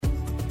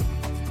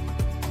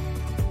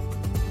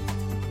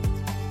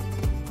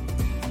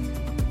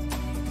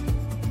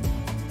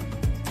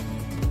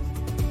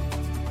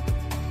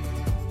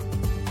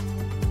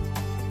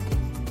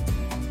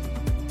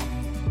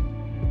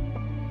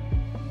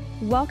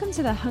Welcome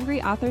to the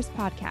Hungry Authors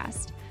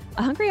Podcast.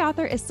 A hungry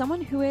author is someone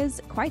who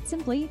is, quite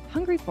simply,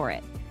 hungry for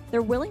it.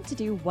 They're willing to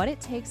do what it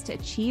takes to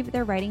achieve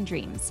their writing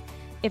dreams.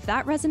 If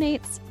that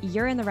resonates,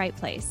 you're in the right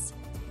place.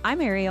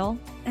 I'm Ariel.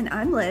 And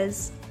I'm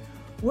Liz.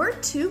 We're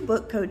two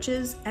book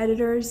coaches,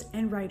 editors,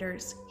 and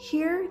writers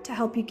here to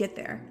help you get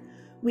there.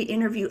 We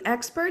interview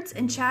experts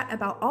and chat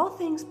about all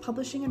things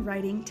publishing and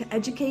writing to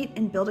educate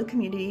and build a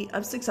community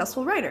of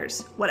successful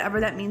writers,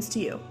 whatever that means to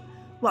you.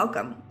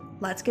 Welcome.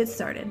 Let's get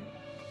started.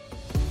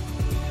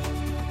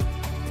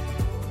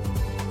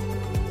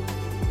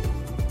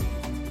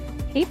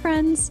 Hey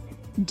friends,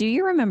 do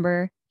you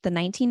remember the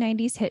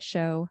 1990s hit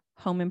show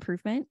Home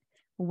Improvement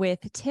with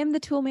Tim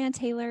the Toolman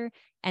Taylor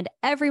and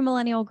every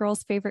millennial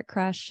girl's favorite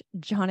crush,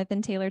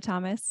 Jonathan Taylor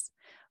Thomas?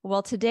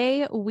 Well,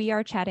 today we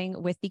are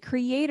chatting with the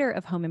creator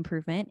of Home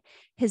Improvement.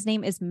 His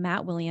name is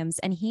Matt Williams,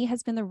 and he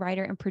has been the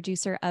writer and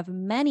producer of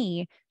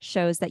many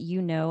shows that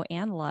you know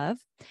and love.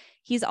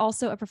 He's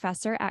also a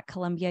professor at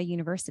Columbia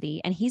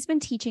University, and he's been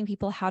teaching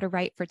people how to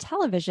write for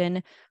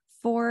television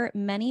for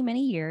many,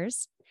 many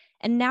years.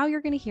 And now you're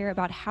going to hear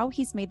about how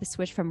he's made the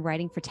switch from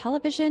writing for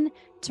television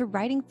to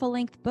writing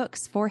full-length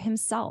books for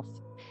himself.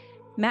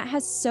 Matt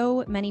has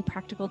so many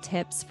practical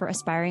tips for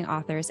aspiring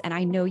authors, and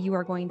I know you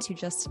are going to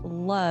just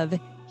love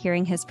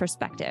hearing his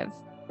perspective.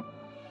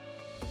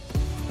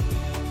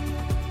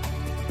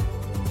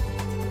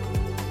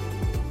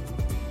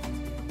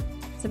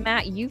 So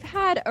Matt, you've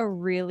had a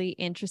really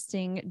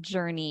interesting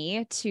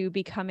journey to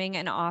becoming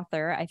an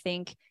author. I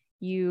think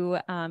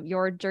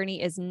your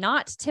journey is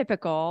not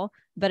typical,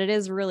 but it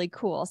is really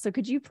cool. So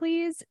could you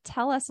please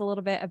tell us a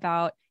little bit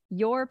about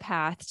your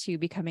path to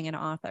becoming an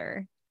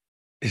author?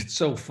 It's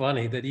so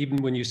funny that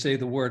even when you say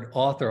the word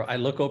author, I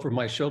look over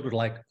my shoulder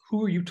like,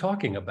 who are you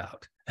talking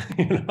about?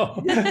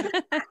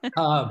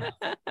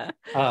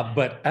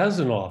 But as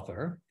an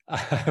author,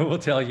 I will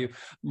tell you,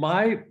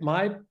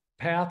 my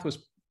path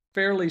was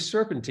fairly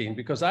serpentine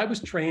because I was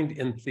trained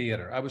in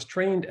theater. I was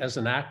trained as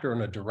an actor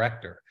and a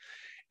director.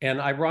 And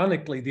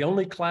ironically, the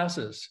only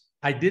classes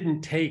I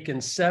didn't take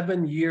in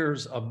 7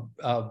 years of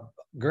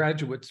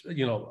undergraduate,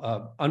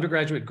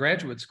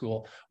 graduate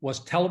school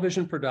was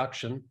television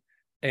production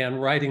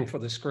and writing for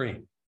the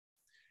screen.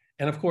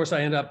 And of course,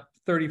 I ended up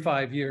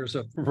 35 years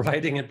of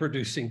writing and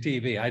producing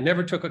TV. I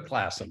never took a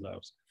class in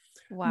those.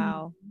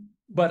 Wow.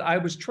 But I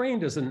was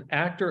trained as an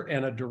actor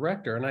and a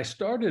director, and I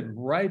started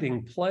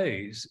writing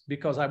plays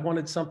because I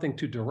wanted something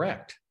to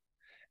direct.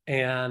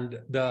 And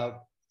the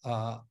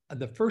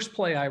first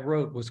play I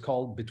wrote was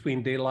called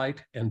Between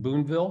Daylight and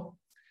Boonville.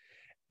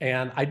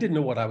 And I didn't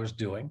know what I was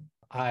doing.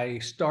 I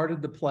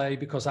started the play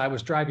because I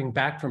was driving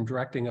back from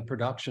directing a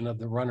production of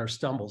The Runner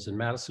Stumbles in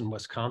Madison,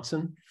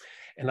 Wisconsin.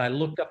 And I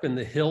looked up in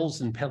the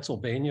hills in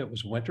Pennsylvania. It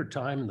was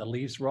wintertime and the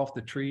leaves were off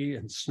the tree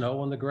and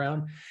snow on the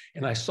ground.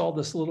 And I saw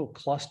this little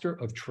cluster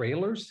of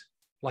trailers,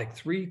 like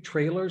 3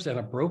 trailers and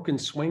a broken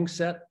swing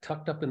set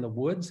tucked up in the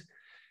woods.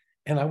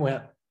 And I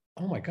went,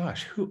 oh my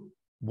gosh,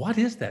 what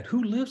is that?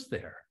 Who lives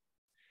there?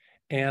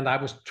 And I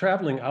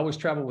always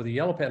travel with a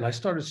yellow pen, and I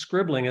started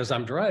scribbling as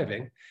I'm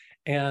driving,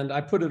 and I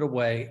put it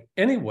away.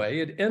 Anyway,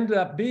 it ended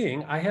up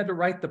being, I had to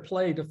write the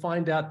play to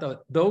find out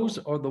that those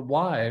are the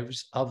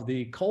wives of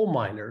the coal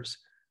miners,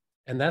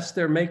 and that's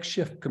their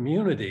makeshift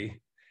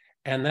community.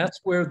 And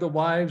that's where the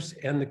wives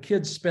and the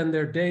kids spend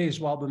their days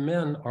while the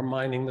men are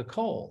mining the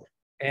coal.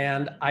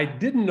 And I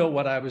didn't know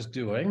what I was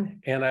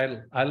doing. And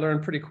I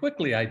learned pretty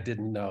quickly I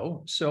didn't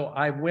know. So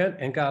I went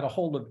and got a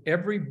hold of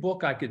every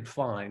book I could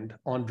find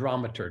on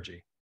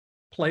dramaturgy,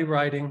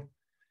 playwriting,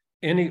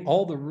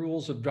 all the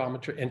rules of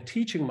dramaturgy, and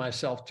teaching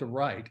myself to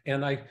write.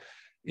 And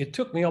it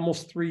took me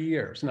almost 3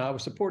 years. Now I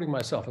was supporting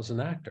myself as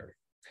an actor.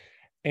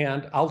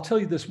 And I'll tell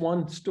you this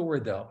one story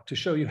though, to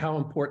show you how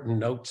important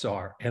notes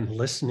are and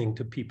listening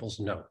to people's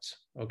notes,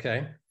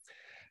 okay?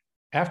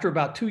 After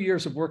about 2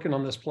 years of working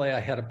on this play,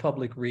 I had a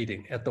public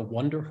reading at the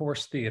Wonder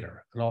Horse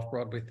Theater, an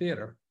off-Broadway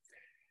theater.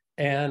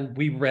 And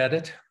we read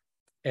it,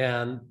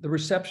 and the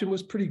reception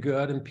was pretty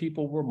good, and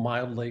people were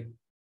mildly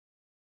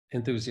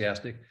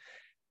enthusiastic.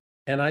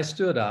 And I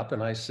stood up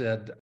and I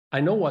said,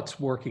 I know what's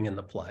working in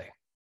the play.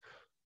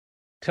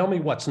 Tell me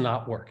what's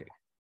not working.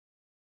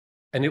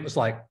 And it was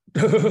like,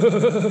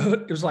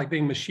 it was like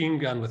being machine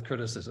gunned with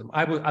criticism.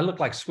 I looked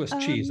like Swiss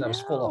cheese. No. I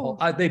was full of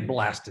holes. They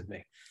blasted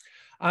me.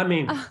 I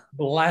mean,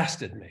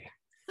 blasted me.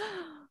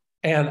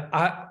 And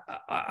I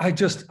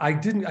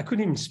couldn't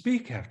even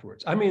speak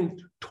afterwards. I mean,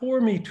 tore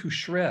me to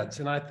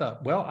shreds. And I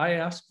thought, well, I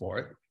asked for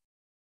it.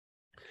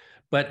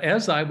 But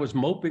as I was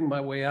moping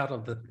my way out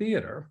of the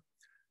theater,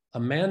 a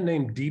man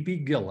named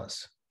D.B.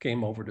 Gillis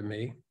came over to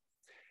me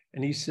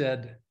and he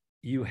said,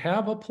 you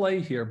have a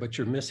play here, but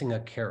you're missing a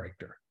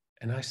character.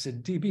 And I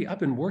said, DB, I've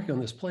been working on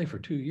this play for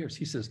 2 years.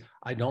 He says,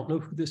 I don't know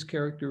who this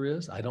character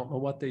is. I don't know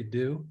what they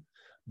do.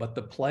 But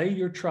the play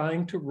you're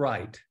trying to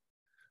write,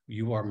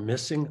 you are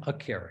missing a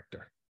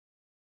character.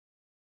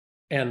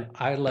 And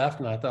I left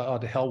and I thought, oh,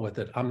 to hell with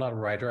it. I'm not a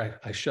writer.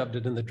 I shoved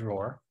it in the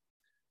drawer,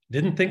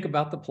 didn't think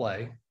about the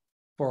play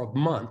for a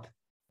month.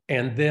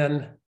 And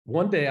then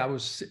one day I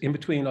was in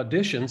between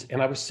auditions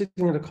and I was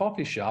sitting in a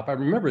coffee shop. I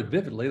remember it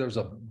vividly. There was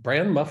a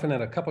bran muffin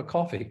and a cup of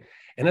coffee.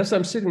 And as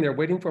I'm sitting there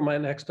waiting for my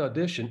next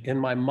audition, in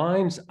my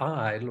mind's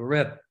eye,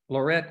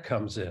 Lorette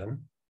comes in.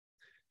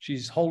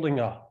 She's holding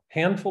a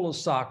handful of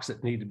socks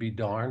that need to be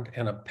darned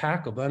and a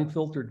pack of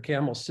unfiltered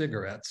Camel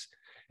cigarettes.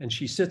 And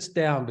she sits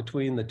down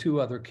between the two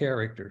other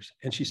characters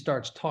and she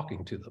starts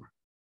talking to them.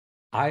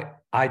 I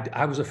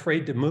was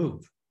afraid to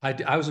move.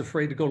 I was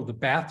afraid to go to the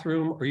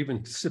bathroom or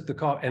even sip the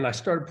coffee. And I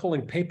started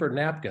pulling paper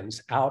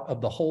napkins out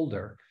of the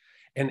holder.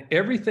 And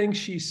everything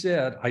she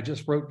said, I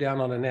just wrote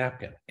down on a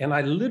napkin. And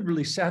I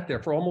literally sat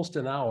there for almost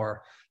an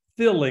hour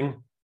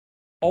filling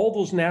all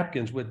those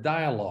napkins with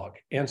dialogue.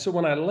 And so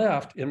when I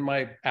left, in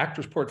my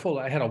actor's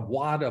portfolio, I had a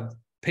wad of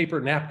paper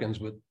napkins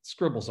with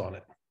scribbles on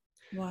it.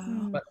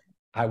 Wow. But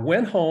I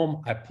went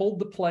home, I pulled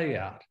the play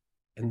out,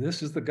 and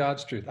this is the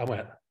God's truth. I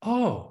went,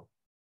 oh,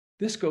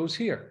 this goes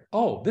here.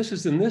 Oh, this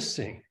is in this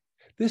scene.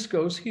 This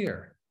goes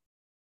here.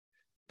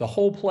 The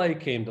whole play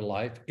came to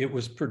life. It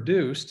was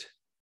produced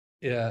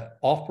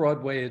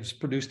off-Broadway. It's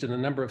produced in a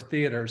number of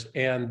theaters.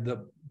 And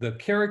the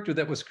character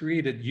that was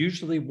created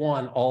usually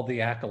won all the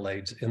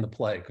accolades in the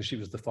play because she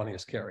was the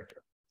funniest character.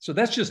 So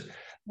that's just,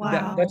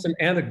 that's an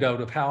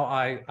anecdote of how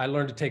I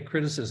learned to take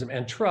criticism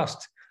and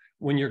trust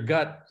when your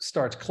gut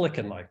starts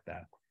clicking like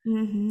that.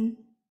 Mm-hmm.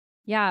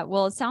 Yeah,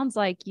 well, it sounds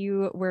like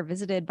you were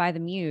visited by the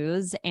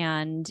muse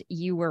and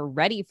you were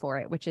ready for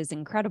it, which is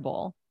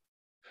incredible.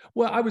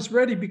 Well, I was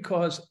ready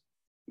because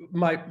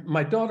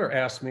my daughter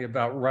asked me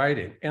about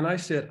writing, and I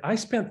said, I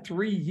spent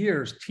 3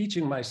 years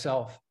teaching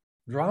myself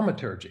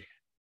dramaturgy,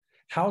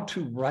 how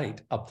to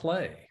write a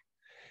play,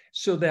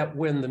 so that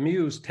when the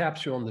muse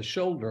taps you on the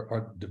shoulder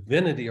or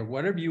divinity or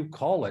whatever you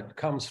call it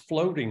comes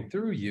floating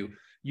through you,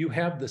 you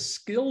have the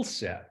skill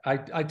set.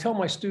 I tell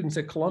my students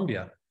at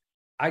Columbia,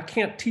 I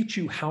can't teach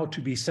you how to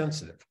be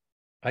sensitive.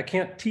 I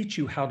can't teach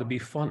you how to be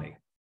funny.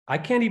 I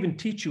can't even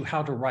teach you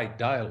how to write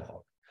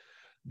dialogue.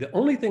 The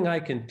only thing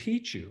I can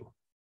teach you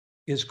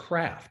is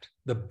craft,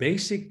 the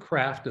basic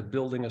craft of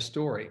building a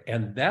story.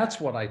 And that's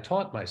what I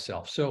taught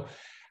myself. So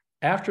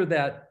after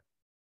that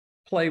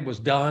play was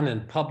done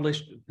and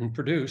published and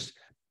produced,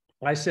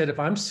 I said, if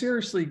I'm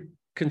seriously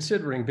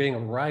considering being a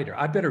writer,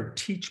 I better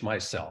teach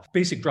myself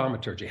basic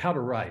dramaturgy, how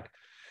to write.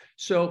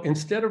 So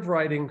instead of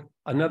writing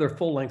another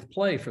full-length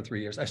play for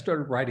 3 years, I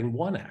started writing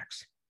one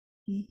acts.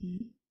 Mm-hmm.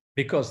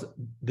 Because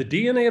the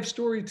DNA of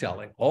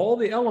storytelling, all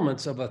the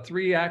elements of a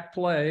 3-act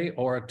play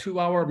or a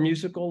 2-hour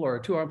musical or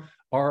a 2-hour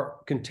are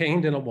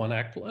contained in a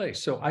 1-act play.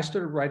 So I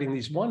started writing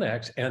these 1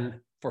 acts, and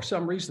for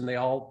some reason, they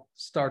all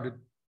started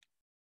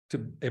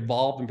to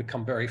evolve and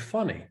become very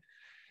funny.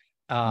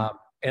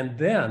 And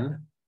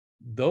then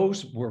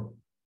those were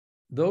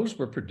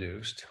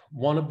produced.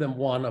 One of them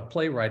won a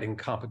playwriting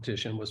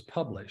competition, was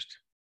published.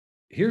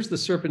 Here's the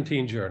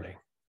serpentine journey.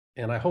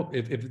 And I hope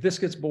if this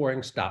gets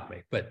boring, stop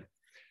me. But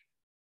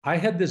I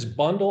had this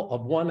bundle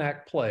of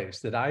 1-act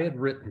plays that I had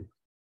written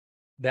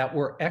that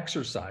were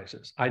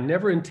exercises. I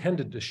never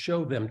intended to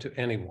show them to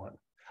anyone.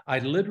 I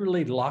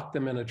literally locked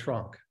them in a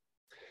trunk.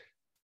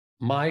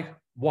 My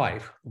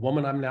wife, the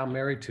woman I'm now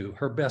married to,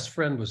 her best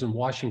friend was in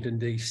Washington,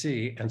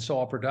 D.C. and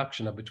saw a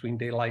production of Between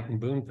Daylight and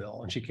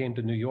Boonville. And she came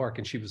to New York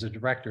and she was a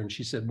director. And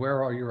she said,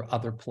 where are your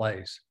other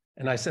plays?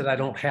 And I said, I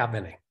don't have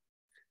any.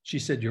 She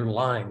said, you're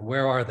lying.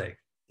 Where are they?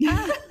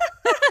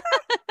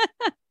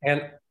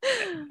 And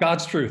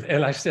God's truth.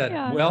 And I said,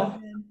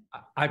 well,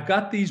 I've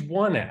got these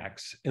 1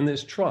 acts in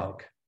this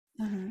trunk,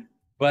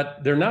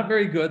 but they're not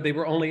very good. They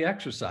were only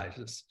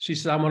exercises. She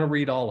said, I want to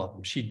read all of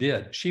them. She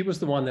did. She was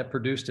the one that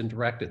produced and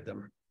directed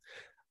them.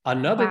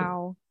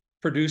 Another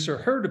producer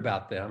heard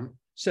about them,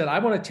 said, I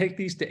want to take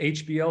these to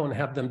HBO and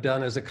have them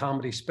done as a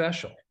comedy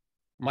special.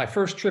 My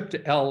first trip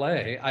to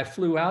LA, I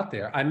flew out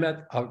there. I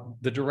met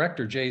the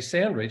director, Jay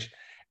Sandridge,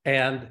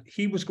 and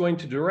he was going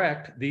to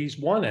direct these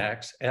 1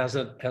 acts as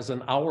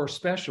an hour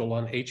special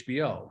on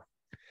HBO.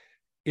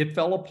 It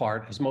fell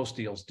apart, as most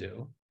deals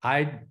do.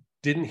 I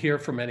didn't hear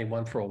from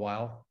anyone for a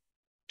while.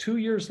 2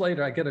 years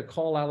later, I get a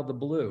call out of the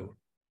blue.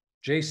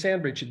 Jay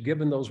Sandridge had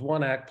given those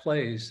 1-act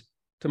plays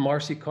to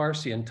Marcy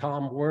Carsey and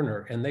Tom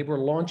Werner, and they were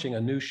launching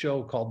a new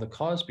show called The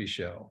Cosby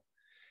Show.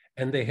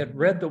 And they had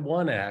read the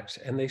 1 acts,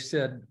 and they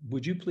said,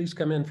 would you please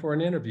come in for an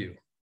interview?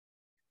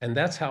 And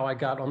that's how I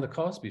got on The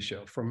Cosby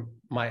Show, from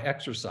my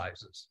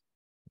exercises.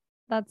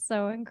 That's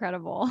so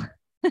incredible.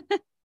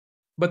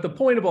 But the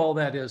point of all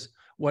that is,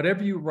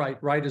 whatever you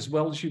write as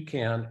well as you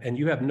can, and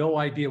you have no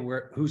idea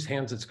whose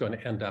hands it's going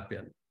to end up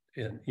in,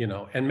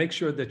 and make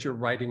sure that your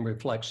writing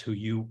reflects who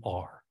you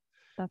are.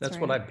 That's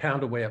right. What I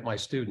pound away at my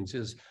students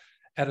is,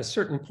 at a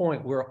certain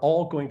point, we're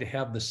all going to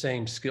have the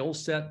same skill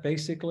set,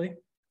 basically.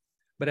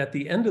 But at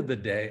the end of the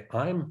day,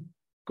 I'm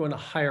going to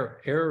hire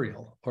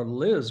Ariel or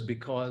Liz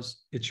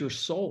because it's your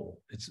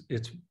soul.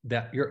 It's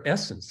that your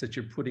essence that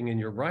you're putting in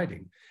your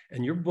writing.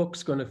 And your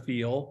book's going to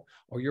feel,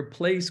 or your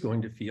play's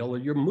going to feel, or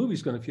your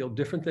movie's going to feel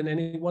different than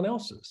anyone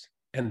else's.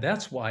 And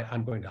that's why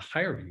I'm going to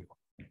hire you.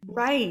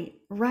 Right.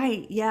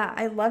 Yeah,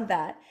 I love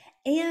that.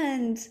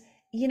 And,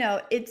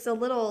 it's a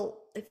little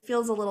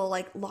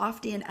like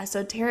lofty and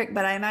esoteric,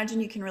 but I imagine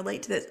you can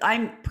relate to this.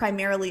 I'm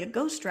primarily a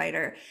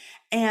ghostwriter.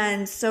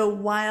 And so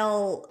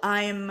while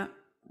I'm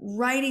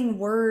writing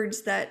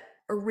words that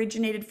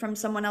originated from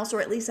someone else,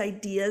 or at least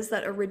ideas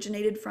that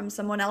originated from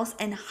someone else,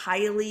 and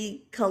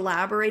highly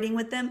collaborating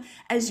with them,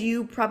 as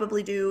you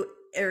probably do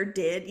or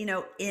did,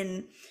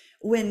 in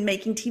when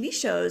making TV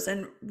shows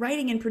and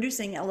writing and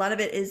producing, a lot of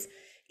it is,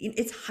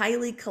 it's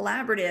highly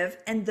collaborative.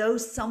 And though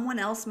someone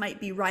else might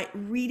be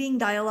reading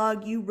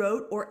dialogue you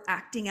wrote or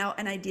acting out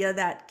an idea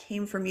that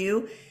came from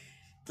you,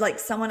 like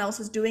someone else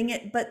is doing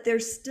it, but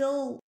there's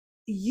still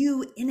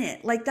you in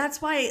it. Like,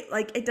 that's why,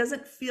 like, it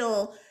doesn't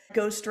feel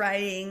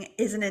ghostwriting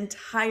is an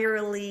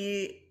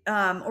entirely,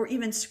 or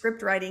even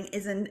script writing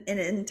isn't an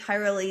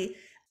entirely,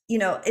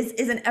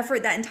 is an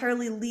effort that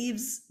entirely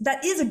leaves,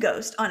 that is a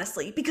ghost,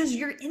 honestly, because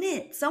you're in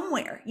it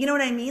somewhere. You know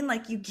what I mean?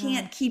 Like, you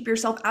can't keep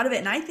yourself out of it.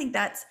 And I think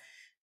that's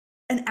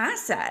an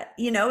asset,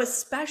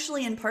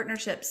 especially in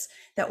partnerships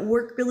that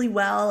work really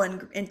well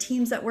and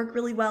teams that work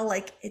really well.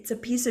 Like, it's a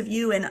piece of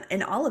you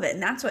in all of it.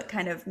 And that's what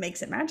kind of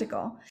makes it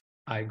magical.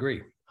 I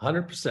agree.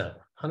 100%,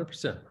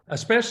 100%,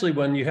 especially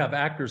when you have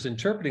actors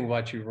interpreting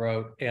what you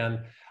wrote.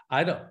 And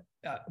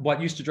what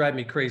used to drive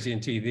me crazy in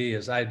TV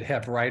is I'd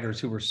have writers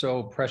who were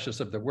so precious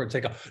of their words.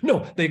 They go,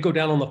 no, they go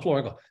down on the floor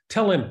and go,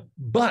 tell him,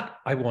 but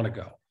I want to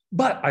go.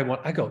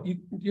 I go,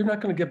 you're not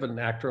going to give an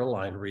actor a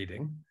line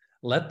reading.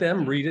 Let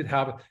them read it.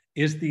 How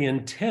is the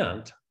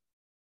intent,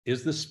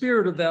 is the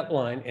spirit of that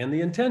line and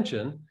the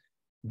intention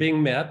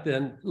being met?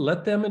 Then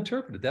let them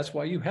interpret it. That's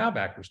why you have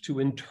actors, to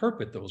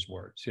interpret those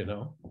words,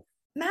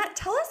 Matt,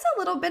 tell us a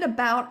little bit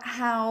about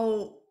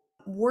how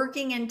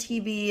working in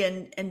TV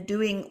and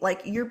doing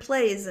like your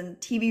plays and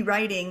TV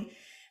writing,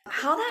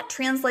 how that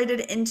translated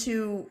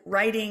into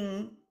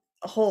writing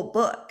a whole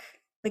book.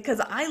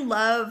 Because I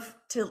love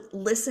to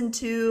listen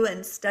to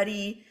and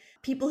study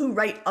people who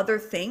write other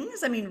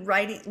things. I mean,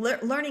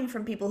 learning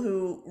from people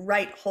who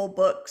write whole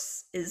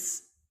books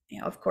is,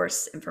 of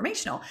course,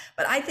 informational,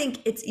 but I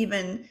think it's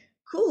even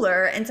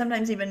cooler and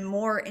sometimes even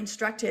more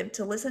instructive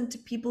to listen to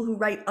people who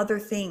write other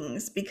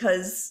things,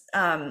 because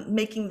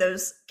making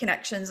those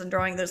connections and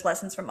drawing those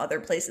lessons from other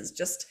places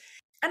just,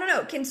 I don't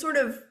know, can sort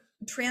of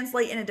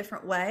translate in a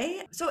different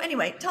way. So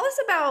anyway, tell us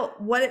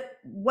about what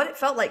it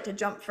felt like to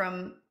jump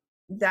from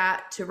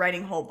that to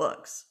writing whole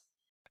books.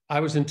 I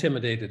was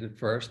intimidated at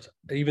first,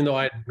 even though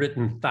I'd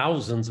written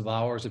thousands of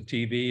hours of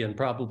TV and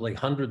probably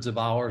hundreds of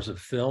hours of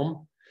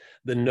film.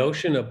 The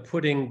notion of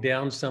putting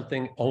down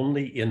something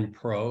only in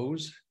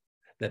prose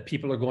that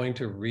people are going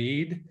to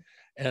read.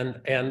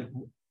 And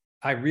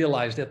I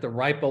realized at the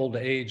ripe old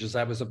age, as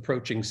I was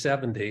approaching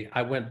 70,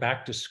 I went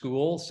back to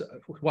school. So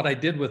what I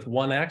did with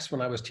 1X when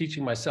I was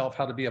teaching myself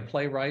how to be a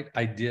playwright,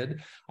 I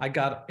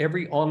got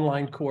every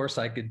online course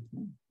I could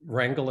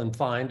wrangle and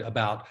find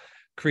about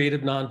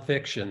creative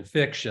nonfiction,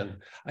 fiction.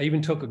 I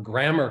even took a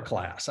grammar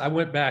class. I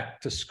went back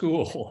to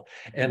school,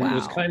 and It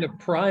was kind of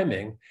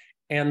priming.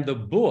 And the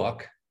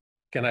book,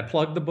 can I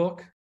plug the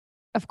book?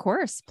 Of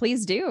course,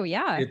 please do.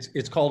 Yeah.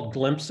 It's called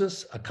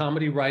Glimpses, a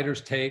comedy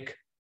writer's take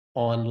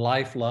on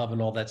life, love,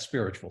 and all that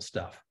spiritual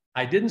stuff.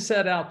 I didn't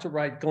set out to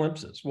write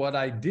glimpses. What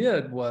I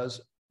did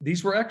was,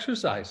 these were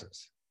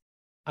exercises.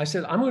 I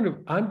said, I'm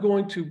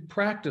going to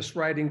practice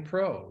writing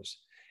prose.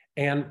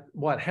 And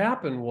what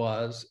happened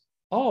was,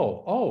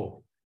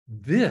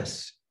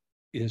 this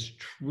is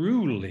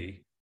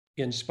truly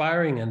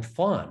inspiring and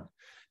fun,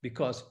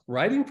 because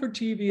writing for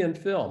TV and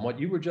film, what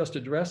you were just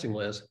addressing,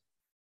 Liz,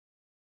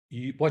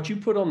 what you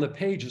put on the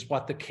page is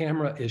what the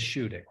camera is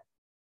shooting.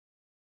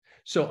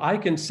 So I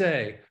can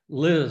say,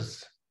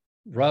 Liz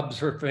rubs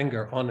her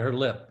finger on her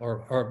lip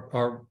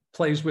or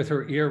plays with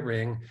her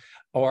earring,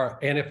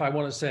 and if I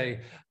want to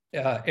say,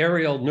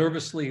 Ariel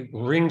nervously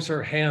wrings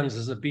her hands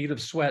as a bead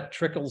of sweat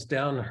trickles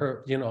down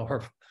her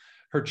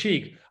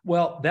cheek.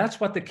 Well, that's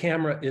what the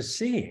camera is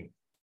seeing.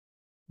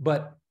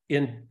 But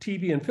in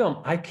TV and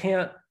film, I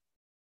can't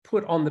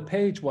put on the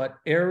page what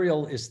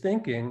Ariel is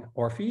thinking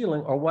or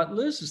feeling, or what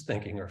Liz is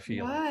thinking or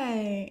feeling.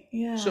 Right.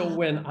 Yeah. So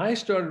when I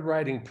started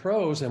writing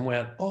prose and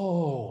went,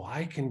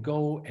 I can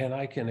go and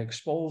I can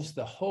expose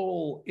the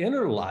whole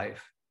inner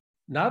life,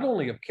 not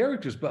only of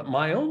characters, but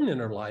my own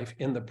inner life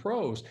in the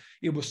prose,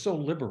 it was so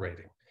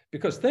liberating.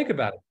 Because think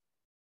about it.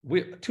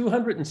 We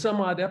 200 and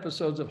some odd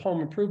episodes of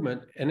Home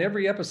Improvement, and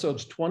every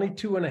episode's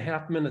 22 and a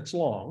half minutes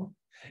long,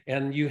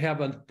 and you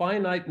have a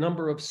finite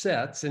number of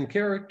sets and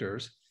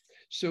characters.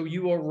 So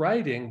you are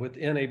writing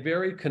within a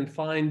very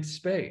confined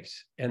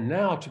space. And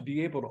now to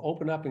be able to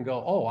open up and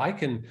go, I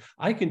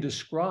can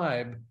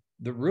describe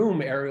the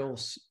room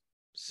Ariel's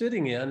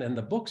sitting in and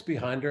the books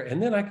behind her,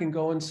 and then I can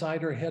go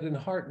inside her head and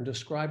heart and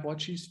describe what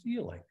she's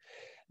feeling.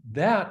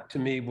 That to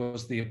me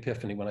was the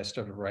epiphany when I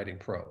started writing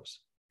prose.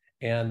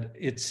 And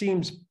it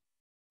seems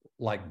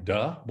like,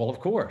 duh, well, of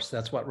course,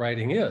 that's what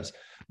writing is.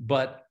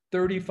 But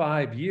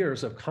 35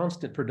 years of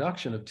constant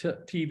production of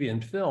TV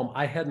and film,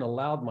 I hadn't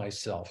allowed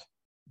myself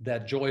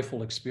that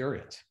joyful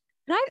experience.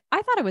 And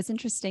I thought it was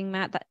interesting,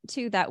 Matt,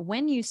 that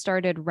when you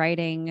started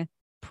writing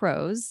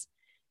prose,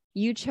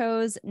 you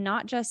chose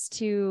not just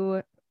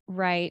to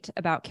write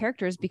about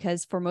characters,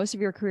 because for most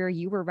of your career,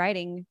 you were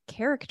writing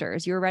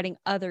characters, you were writing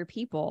other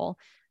people,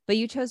 but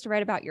you chose to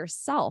write about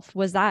yourself.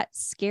 Was that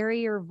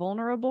scary or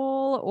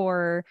vulnerable,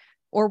 or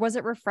was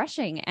it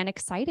refreshing and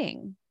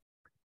exciting?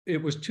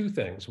 It was two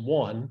things.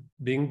 One,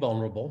 being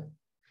vulnerable,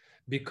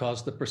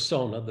 because the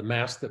persona, the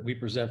mask that we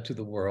present to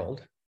the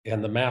world,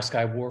 and the mask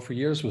I wore for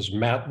years was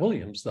Matt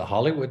Williams, the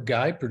Hollywood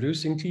guy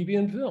producing TV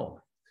and film.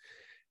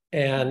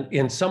 And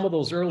in some of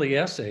those early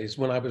essays,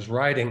 when I was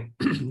writing,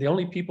 the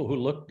only people who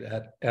looked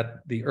at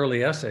the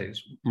early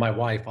essays, my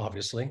wife,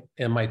 obviously,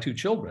 and my two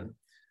children.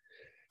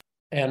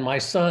 And my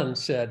son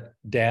said,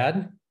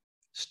 "Dad,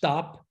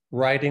 stop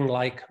writing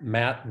like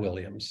Matt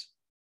Williams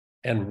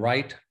and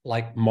write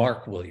like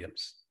Mark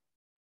Williams."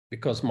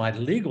 Because my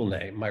legal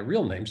name, my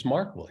real name's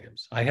Mark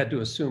Williams. I had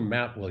to assume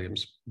Matt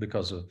Williams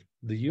because of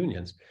the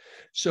unions.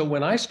 So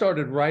when I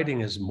started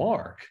writing as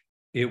Mark,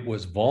 it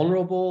was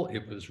vulnerable,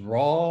 it was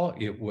raw,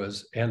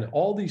 and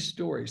all these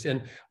stories.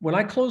 And when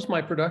I closed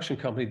my production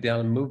company down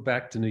and moved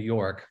back to New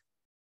York,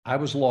 I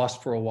was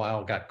lost for a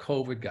while, got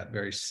COVID, got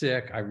very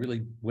sick. I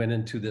really went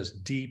into this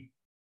deep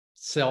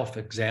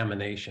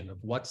self-examination of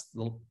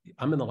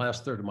I'm in the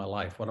last third of my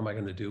life. What am I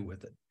going to do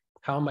with it?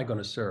 How am I going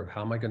to serve?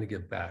 How am I going to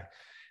give back?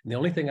 And the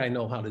only thing I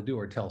know how to do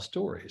are tell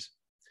stories.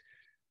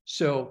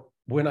 So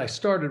when I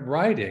started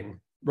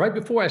writing, right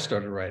before I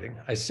started writing,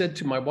 I said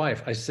to my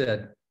wife, I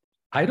said,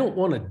 I don't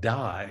want to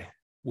die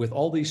with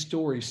all these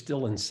stories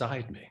still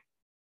inside me.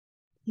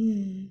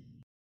 Mm.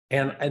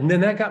 And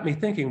then that got me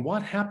thinking,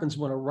 what happens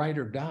when a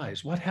writer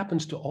dies? What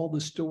happens to all the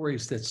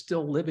stories that's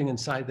still living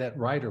inside that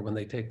writer when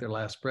they take their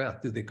last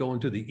breath? Do they go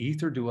into the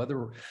ether? Do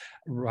other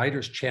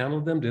writers channel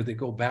them? Do they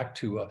go back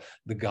to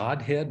the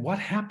Godhead? What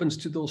happens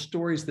to those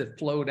stories that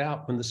flowed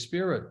out when the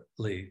spirit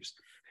leaves?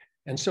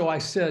 And so I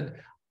said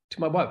to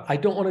my wife, I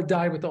don't want to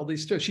die with all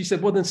these stories. She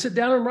said, well, then sit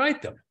down and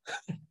write them.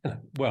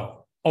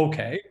 Well,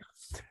 okay.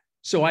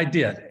 So I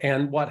did.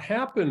 And what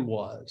happened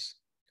was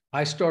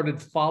I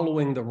started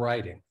following the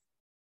writing.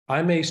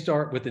 I may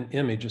start with an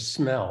image, a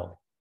smell,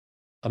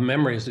 a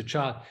memory as a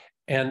child,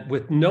 and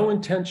with no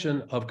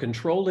intention of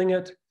controlling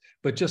it,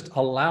 but just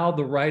allow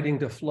the writing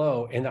to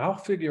flow, and I'll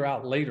figure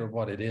out later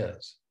what it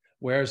is.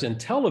 Whereas in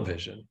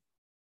television,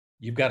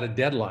 you've got a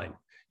deadline.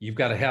 You've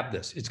got to have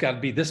this. It's got to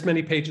be this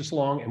many pages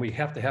long, and we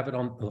have to have it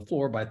on the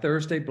floor by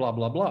Thursday, blah,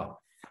 blah, blah.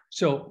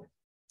 So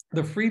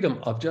the freedom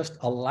of just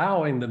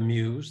allowing the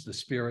muse, the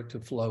spirit, to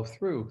flow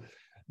through,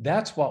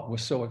 that's what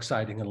was so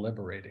exciting and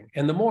liberating.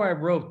 And the more I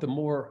wrote, the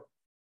more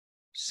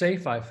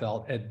safe I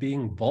felt at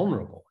being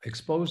vulnerable,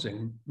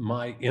 exposing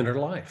my inner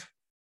life.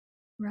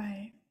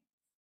 Right.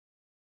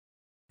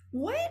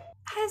 What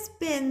has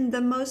been the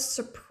most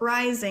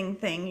surprising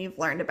thing you've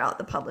learned about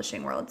the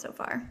publishing world so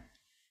far?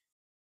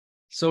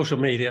 Social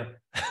media.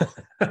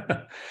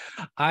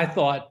 I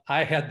thought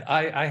I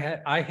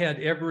had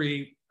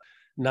every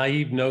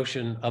naive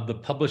notion of the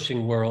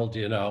publishing world.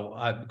 You know,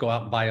 I'd go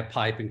out and buy a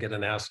pipe and get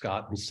an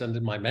ascot and send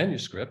in my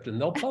manuscript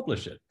and they'll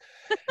publish it.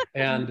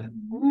 And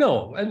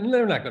no, and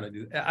they're not going to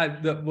do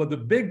that. The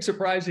big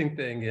surprising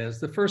thing is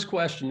the first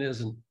question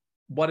isn't,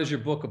 what is your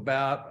book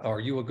about?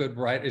 Are you a good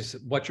writer?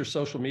 What's your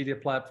social media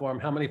platform?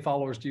 How many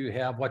followers do you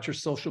have? What's your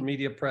social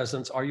media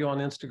presence? Are you on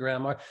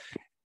Instagram?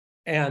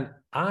 And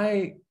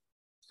I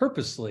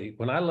purposely,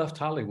 when I left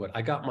Hollywood,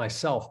 I got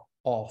myself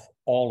off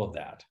all of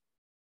that.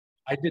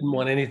 I didn't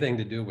want anything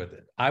to do with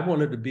it. I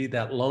wanted to be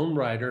that lone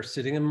writer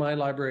sitting in my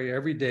library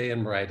every day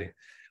and writing.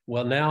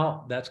 Well,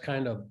 now that's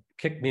kind of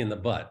kicked me in the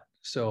butt.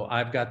 So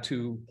I've got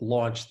to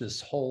launch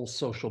this whole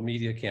social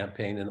media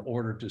campaign in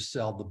order to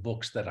sell the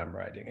books that I'm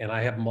writing. And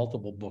I have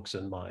multiple books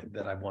in mind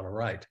that I want to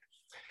write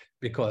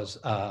because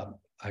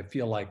I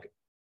feel like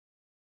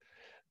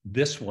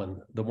this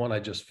one, the one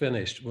I just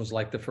finished, was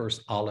like the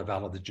first olive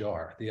out of the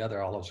jar. The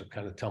other olives are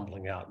kind of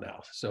tumbling out now.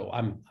 So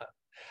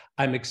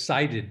I'm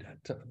excited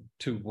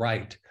to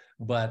write,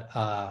 but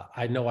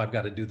I know I've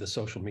got to do the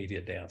social media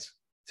dance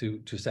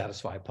to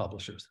satisfy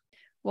publishers.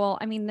 Well,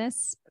 I mean,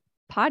 this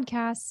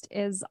podcast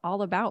is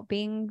all about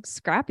being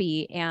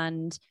scrappy,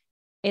 and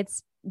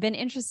it's been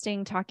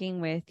interesting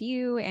talking with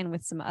you and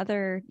with some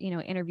other,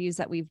 interviews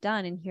that we've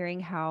done and hearing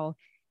how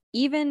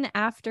even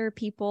after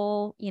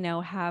people,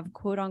 have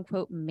quote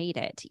unquote made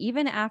it,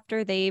 even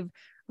after they've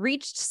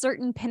reached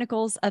certain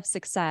pinnacles of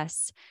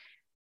success,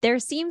 there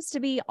seems to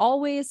be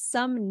always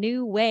some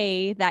new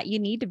way that you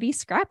need to be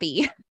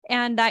scrappy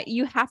and that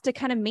you have to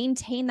kind of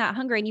maintain that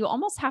hunger. And you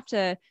almost have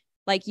to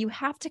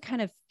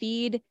kind of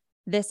feed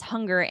this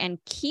hunger and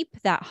keep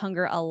that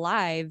hunger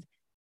alive,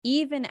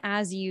 even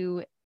as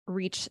you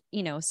reach,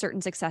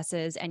 certain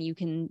successes, and you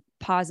can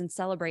pause and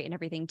celebrate and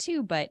everything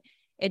too. But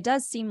it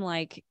does seem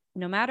like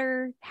no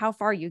matter how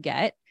far you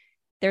get,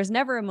 there's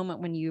never a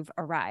moment when you've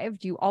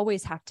arrived. You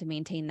always have to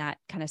maintain that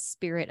kind of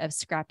spirit of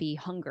scrappy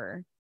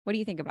hunger. What do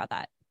you think about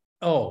that?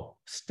 Oh,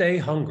 stay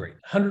hungry,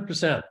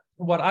 100%.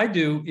 What I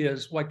do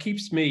is, what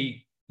keeps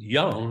me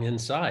young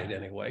inside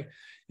anyway,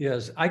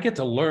 is I get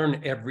to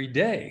learn every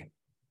day.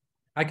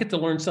 I get to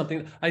learn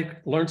something. I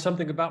learn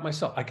something about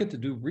myself. I get to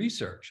do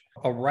research.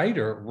 A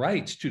writer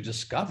writes to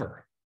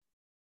discover.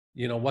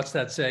 What's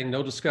that saying?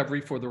 No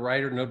discovery for the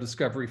writer, no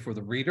discovery for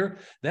the reader.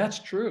 That's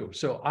true.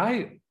 So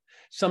I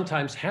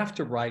sometimes have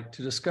to write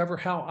to discover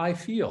how I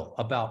feel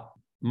about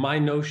my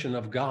notion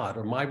of God,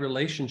 or my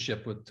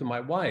relationship to my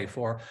wife,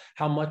 or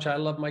how much I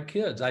love my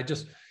kids.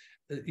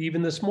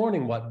 Even this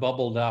morning, what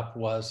bubbled up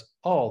was,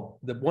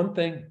 the one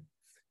thing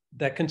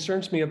that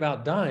concerns me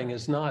about dying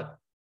is not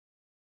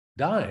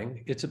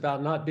dying. It's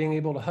about not being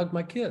able to hug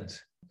my kids.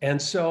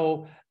 And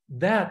so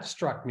that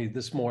struck me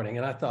this morning.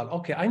 And I thought,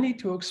 okay, I need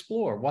to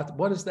explore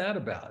what is that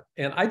about?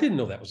 And I didn't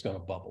know that was going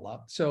to bubble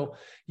up. So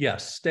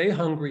yes, stay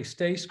hungry,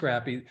 stay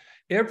scrappy.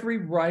 Every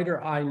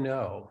writer I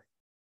know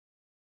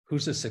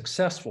who's a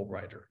successful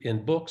writer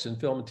in books and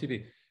film and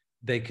TV,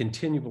 they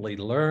continually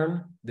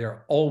learn.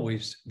 They're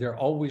always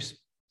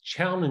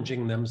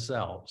challenging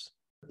themselves.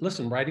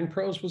 Listen, writing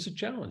prose was a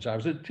challenge. I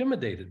was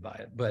intimidated by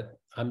it, but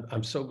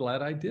I'm so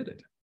glad I did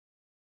it.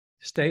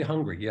 Stay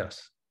hungry,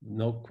 yes,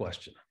 no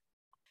question.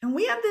 And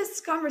we have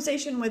this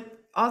conversation with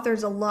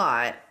authors a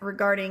lot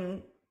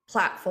regarding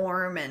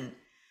platform and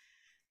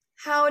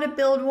how to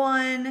build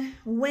one,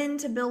 when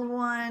to build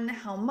one,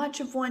 how much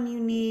of one you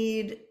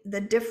need,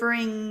 the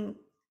differing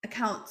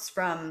accounts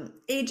from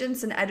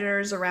agents and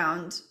editors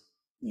around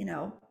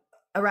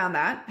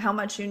that, how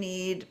much you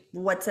need,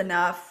 what's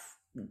enough,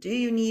 do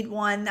you need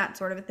one, that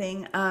sort of a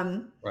thing.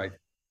 Right.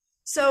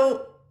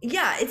 So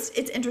yeah, it's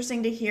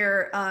interesting to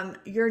hear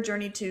your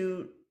journey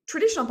to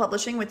traditional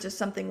publishing, which is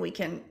something we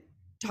can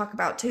talk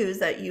about too, is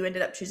that you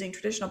ended up choosing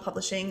traditional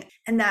publishing,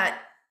 and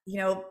that,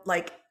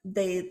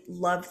 they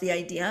love the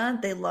idea,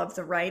 they love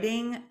the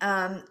writing,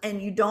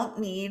 and you don't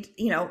need,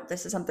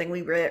 this is something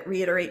we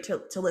reiterate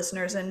to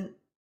listeners and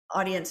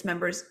audience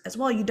members as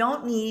well. You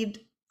don't need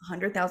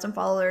 100,000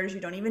 followers. You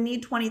don't even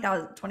need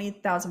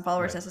 20,000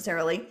 followers right.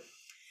 necessarily,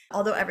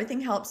 although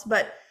everything helps,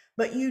 but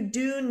you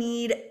do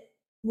need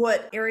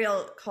what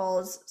Ariel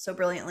calls so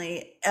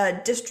brilliantly a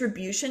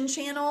distribution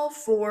channel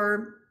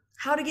for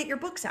how to get your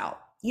books out,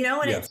 and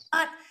yes. It's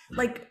not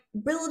like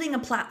building a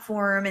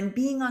platform and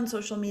being on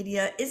social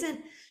media isn't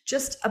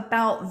just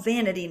about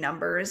vanity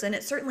numbers, and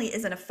it certainly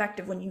isn't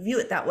effective when you view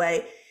it that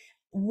way.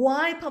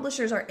 Why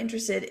publishers are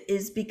interested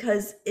is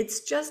because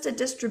it's just a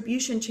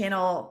distribution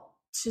channel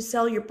to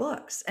sell your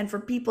books and for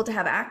people to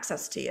have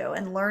access to you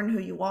and learn who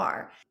you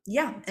are.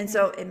 Yeah. And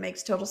so it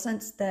makes total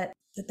sense that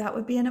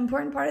would be an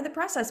important part of the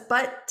process,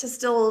 but to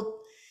still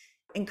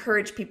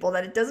encourage people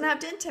that it doesn't have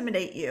to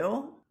intimidate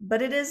you,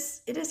 but it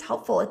is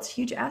helpful. It's a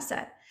huge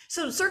asset.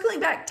 So circling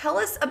back, tell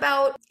us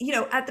about,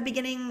 at the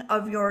beginning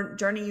of your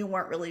journey, you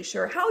weren't really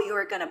sure how you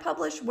were going to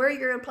publish, where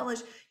you're going to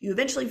publish. You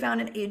eventually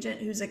found an agent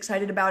who's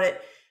excited about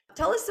it.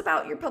 Tell us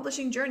about your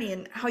publishing journey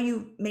and how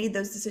you made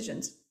those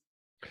decisions.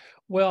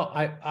 Well,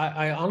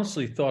 I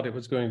honestly thought it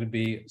was going to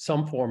be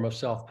some form of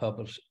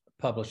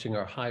self-publishing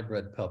or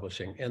hybrid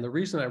publishing. And the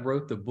reason I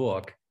wrote the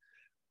book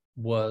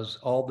was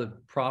all the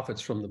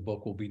profits from the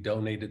book will be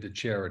donated to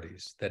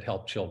charities that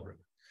help children.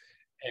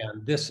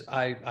 And this,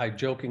 I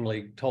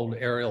jokingly told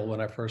Ariel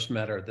when I first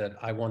met her that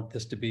I want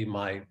this to be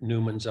my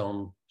Newman's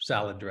Own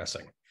salad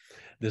dressing.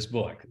 This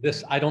book,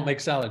 I don't make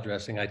salad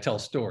dressing, I tell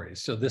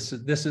stories. So this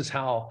is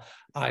how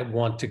I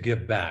want to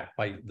give back,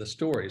 by the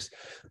stories.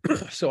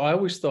 So I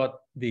always thought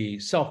the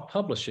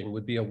self-publishing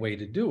would be a way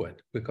to do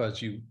it,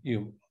 because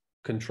you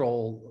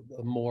control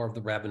more of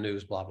the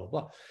revenues, blah, blah,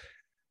 blah.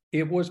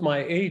 It was my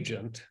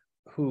agent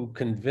who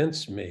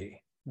convinced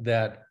me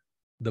that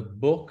a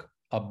book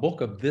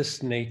of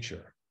this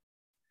nature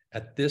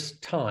at this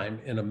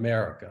time in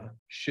America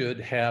should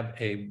have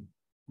a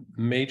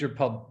major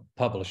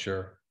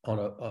publisher on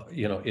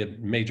in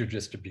major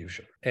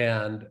distribution.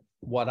 And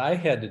what I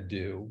had to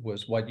do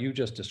was what you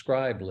just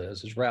described,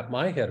 Liz, is wrap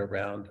my head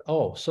around,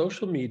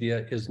 social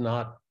media is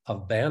not a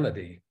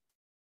vanity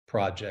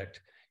project.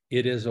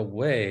 It is a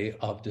way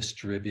of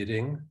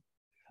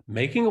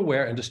making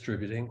aware and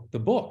distributing the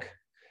book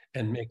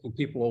and making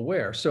people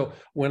aware. So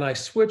when I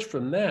switched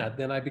from that,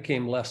 then I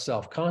became less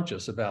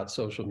self-conscious about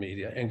social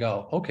media and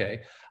go,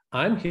 okay,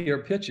 I'm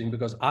here pitching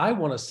because I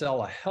want to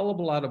sell a hell of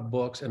a lot of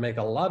books and make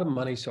a lot of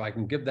money so I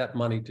can give that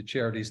money to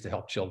charities to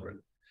help children.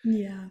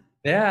 Yeah.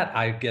 That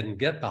I can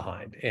get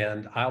behind,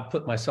 and I'll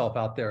put myself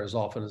out there as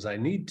often as I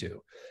need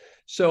to.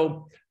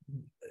 So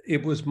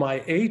it was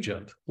my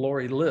agent,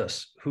 Lori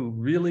Liss, who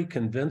really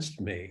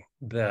convinced me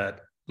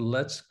that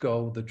let's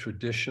go the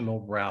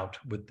traditional route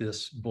with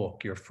this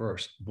book, your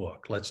first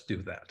book. Let's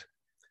do that.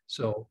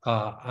 So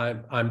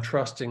I'm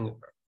trusting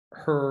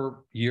her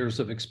years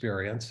of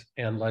experience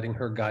and letting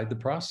her guide the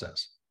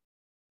process.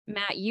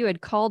 Matt, you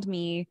had called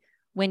me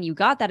when you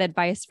got that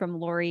advice from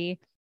Lori,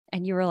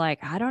 and you were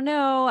like, I don't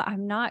know,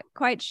 I'm not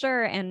quite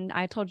sure. And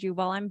I told you,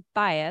 well, I'm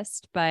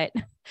biased, but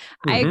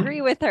I agree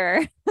with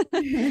her.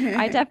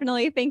 I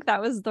definitely think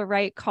that was the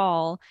right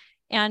call.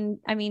 And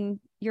I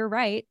mean, you're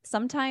right.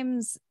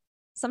 Sometimes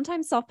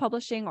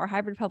self-publishing or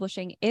hybrid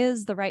publishing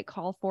is the right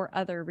call for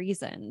other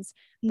reasons,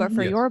 but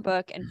for your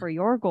book and for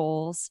your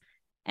goals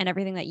and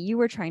everything that you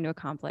were trying to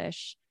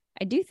accomplish,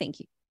 I do think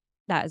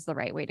that is the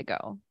right way to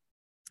go.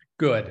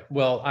 Good.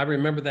 Well, I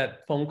remember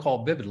that phone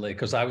call vividly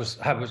because I was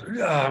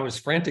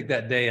frantic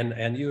that day,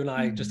 and you and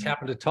I just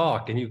happened to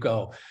talk, and you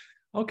go,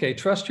 okay,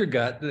 trust your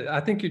gut. I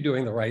think you're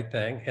doing the right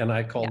thing. And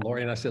I called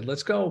Lori and I said,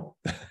 let's go.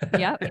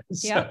 Yep.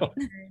 So,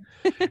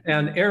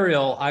 and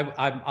Ariel,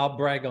 I'll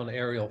brag on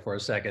Ariel for a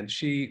second.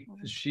 She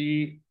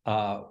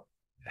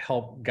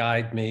helped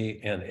guide me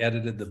and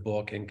edited the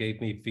book and gave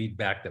me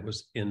feedback that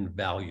was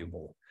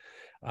invaluable.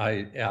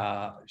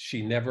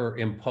 She never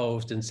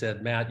imposed and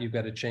said, Matt, you've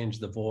got to change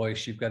the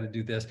voice. You've got to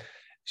do this.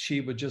 She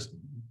would just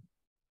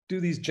do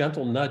these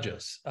gentle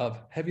nudges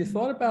of, have you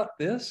thought about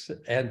this?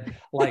 And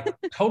like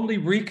totally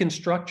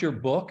reconstruct your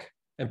book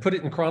and put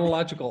it in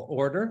chronological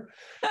order.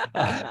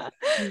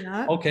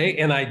 Okay.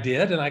 And I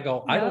did. And I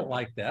go, I don't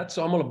like that.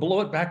 So I'm going to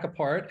blow it back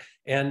apart.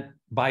 And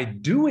by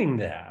doing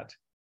that,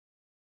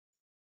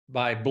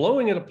 by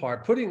blowing it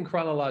apart, putting it in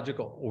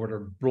chronological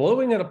order,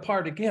 blowing it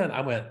apart again,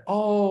 I went,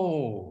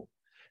 oh,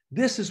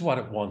 this is what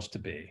it wants to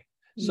be.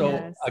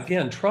 So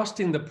again,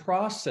 trusting the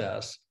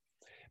process,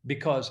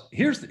 because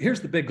here's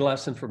the big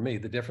lesson for me,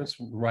 the difference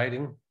from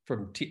writing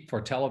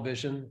for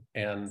television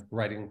and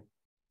writing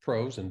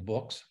prose and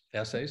books,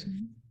 essays.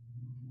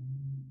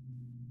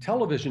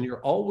 Television,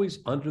 you're always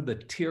under the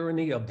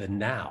tyranny of the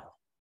now.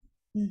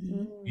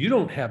 You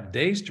don't have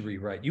days to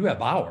rewrite. You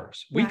have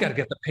hours. We got to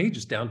get the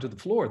pages down to the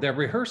floor. They're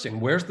rehearsing.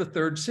 Where's the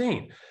third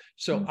scene?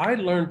 So I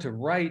learned to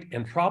write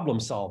and problem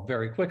solve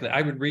very quickly.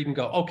 I would read and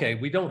go, okay,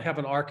 we don't have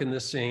an arc in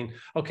this scene.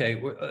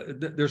 Okay,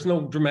 there's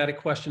no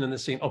dramatic question in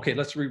this scene. Okay,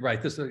 let's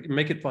rewrite this,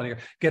 make it funnier,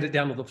 get it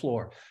down to the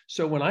floor.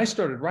 So when I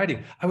started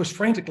writing, I was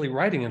frantically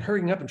writing and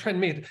hurrying up and trying to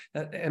make it.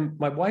 And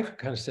my wife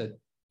kind of said,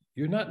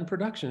 you're not in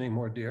production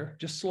anymore, dear.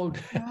 Just slow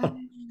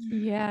down.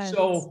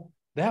 So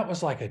that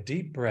was like a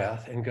deep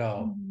breath and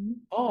go,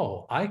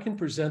 oh, I can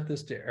present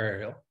this to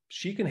Ariel.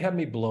 She can have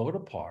me blow it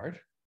apart.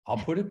 I'll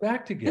put it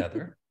back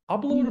together. I'll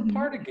blow it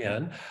apart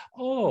again.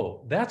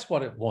 Oh, that's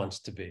what it wants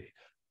to be.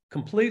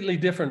 Completely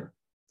different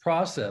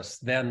process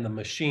than the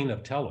machine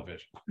of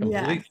television.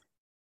 Completely.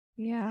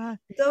 Yeah.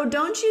 So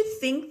don't you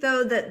think,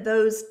 though, that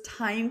those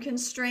time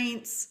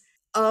constraints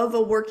of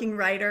a working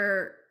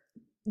writer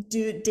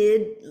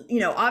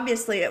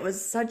obviously it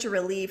was such a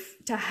relief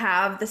to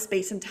have the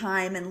space and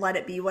time and let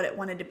it be what it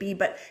wanted to be.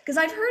 But because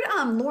I've heard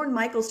Lorne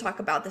Michaels talk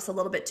about this a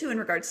little bit too in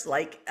regards to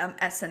like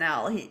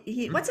SNL.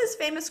 He what's his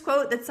famous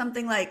quote that's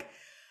something like,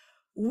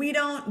 we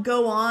don't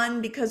go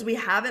on because we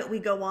have it, we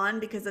go on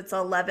because it's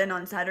 11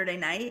 on Saturday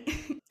night.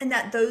 And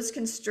that those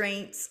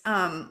constraints,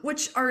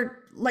 which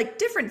are like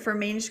different for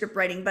manuscript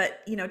writing,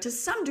 but to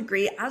some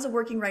degree as a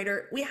working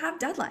writer, we have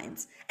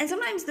deadlines. And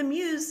sometimes the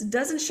muse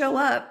doesn't show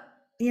up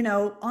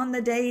on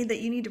the day that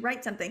you need to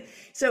write something.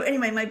 So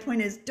anyway, my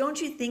point is, don't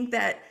you think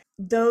that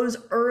those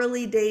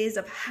early days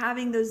of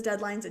having those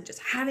deadlines and just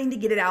having to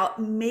get it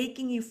out,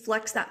 making you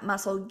flex that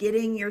muscle,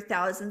 getting your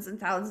thousands and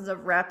thousands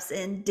of reps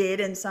in, did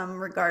in some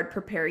regard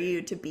prepare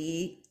you to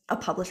be a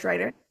published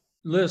writer?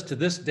 Liz, to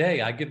this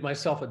day, I give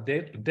myself a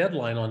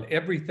deadline on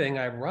everything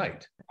I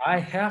write. I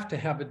have to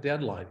have a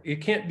deadline. It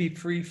can't be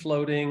free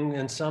floating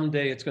and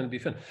someday it's going to be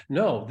finished.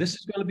 No, this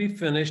is going to be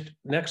finished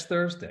next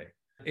Thursday.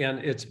 And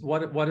it's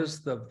what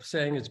is the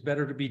saying? It's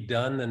better to be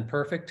done than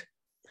perfect.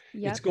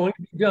 It's going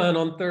to be done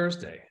on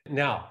Thursday.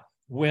 Now,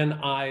 when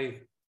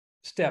I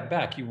step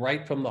back, you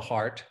write from the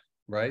heart,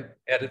 right?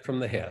 Edit from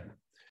the head.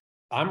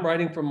 I'm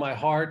writing from my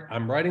heart.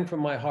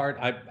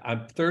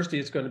 I'm Thursday,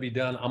 it's going to be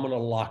done. I'm going to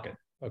lock it.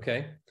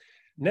 Okay.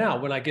 Now,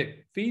 when I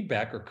get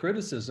feedback or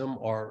criticism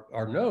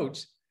or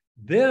notes,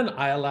 then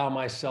I allow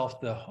myself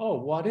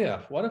what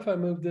if I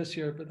move this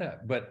here for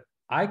that? But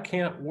I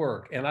can't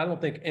work. And I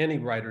don't think any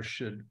writer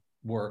should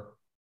work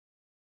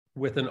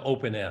with an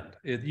open end.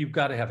 You've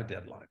got to have a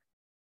deadline.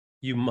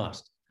 You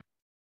must,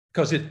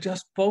 because it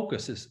just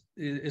focuses.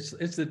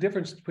 It's the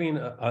difference between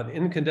an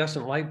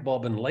incandescent light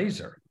bulb and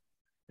laser.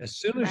 As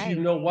soon as you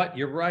know what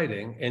you're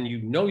writing and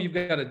you've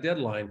got a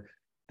deadline,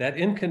 that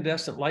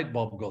incandescent light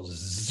bulb goes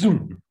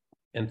zoom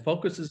and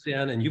focuses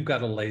in, and you've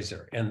got a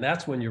laser. And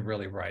that's when you're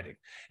really writing.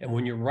 And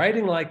when you're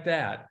writing like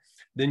that,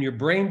 then your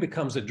brain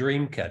becomes a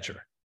dream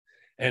catcher.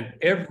 And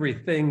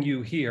everything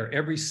you hear,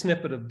 every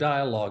snippet of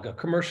dialogue, a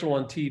commercial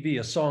on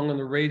TV, a song on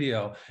the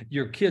radio,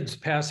 your kids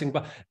passing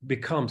by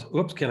becomes,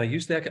 oops, can I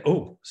use that?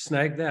 Oh,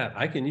 snag that.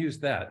 I can use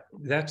that.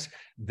 That's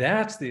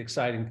the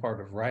exciting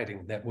part of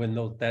writing, that when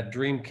that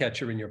dream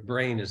catcher in your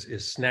brain is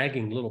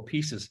snagging little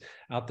pieces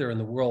out there in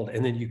the world,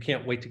 and then you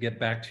can't wait to get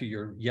back to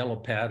your yellow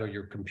pad or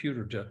your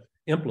computer to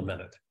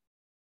implement it.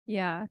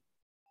 Yeah.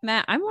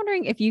 Matt, I'm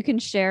wondering if you can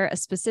share a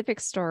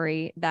specific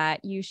story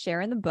that you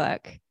share in the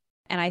book.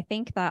 And I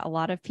think that a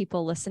lot of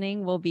people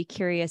listening will be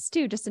curious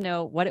too, just to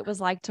know what it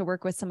was like to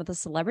work with some of the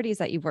celebrities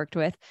that you've worked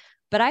with.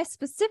 But I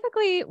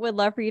specifically would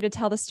love for you to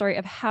tell the story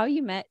of how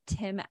you met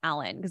Tim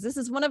Allen, because this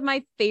is one of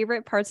my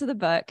favorite parts of the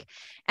book.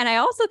 And I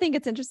also think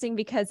it's interesting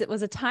because it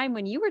was a time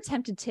when you were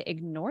tempted to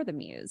ignore the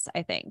muse,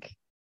 I think.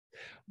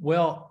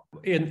 Well,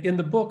 in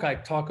the book, I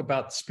talk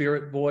about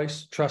spirit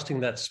voice, trusting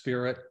that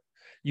spirit.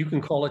 You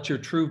can call it your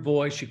true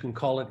voice. You can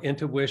call it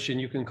intuition.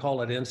 You can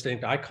call it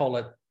instinct. I call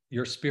it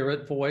your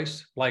spirit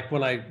voice. Like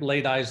when I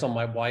laid eyes on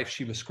my wife,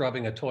 she was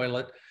scrubbing a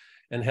toilet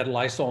and had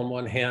Lysol in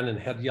one hand and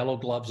had yellow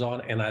gloves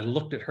on. And I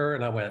looked at her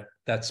and I went,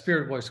 that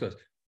spirit voice goes,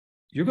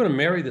 you're going to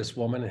marry this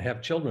woman and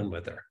have children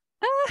with her.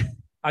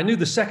 I knew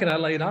the second I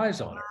laid eyes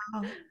on her.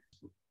 Wow.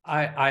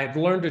 I've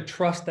learned to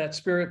trust that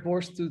spirit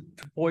voice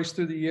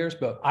through the years,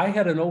 but I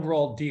had an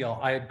overall deal.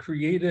 I'd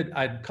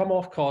come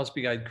off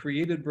Cosby, I'd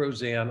created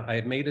Roseanne, I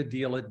had made a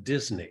deal at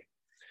Disney.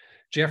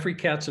 Jeffrey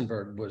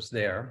Katzenberg was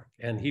there,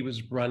 and he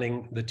was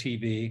running the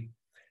TV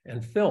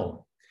and film.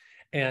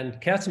 And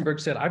Katzenberg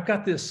said, I've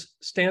got this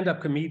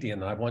stand-up comedian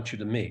that I want you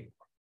to meet.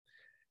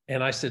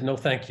 And I said, no,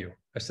 thank you.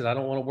 I said, I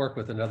don't want to work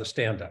with another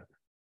stand-up.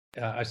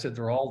 I said,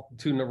 they're all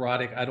too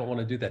neurotic. I don't want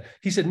to do that.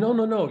 He said,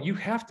 no, you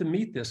have to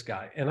meet this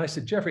guy. And I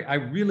said, Jeffrey,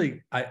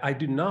 I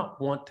do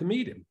not want to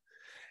meet him.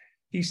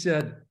 He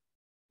said,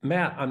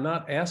 Matt, I'm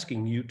not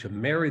asking you to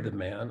marry the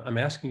man. I'm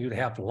asking you to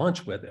have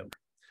lunch with him.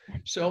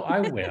 So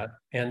I went,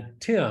 and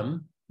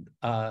Tim,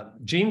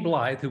 Gene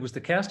Blythe, who was the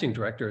casting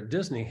director at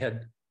Disney,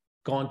 had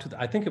gone to,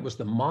 I think it was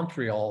the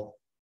Montreal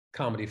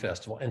Comedy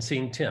Festival, and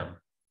seen Tim.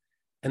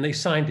 And they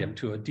signed him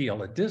to a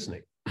deal at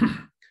Disney.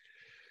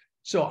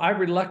 So I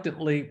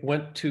reluctantly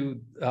went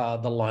to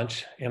the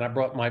lunch, and I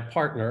brought my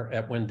partner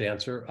at Wind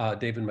Dancer,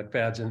 David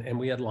McFadden, and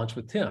we had lunch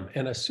with Tim.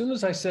 And as soon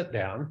as I sat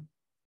down,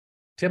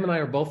 Tim and I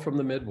are both from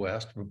the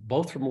Midwest. We're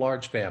both from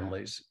large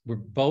families. We're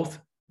both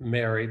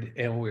married,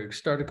 and we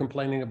started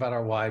complaining about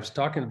our wives,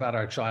 talking about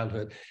our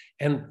childhood.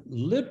 And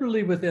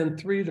literally within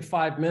 3 to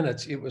 5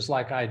 minutes, it was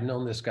like I'd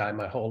known this guy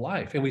my whole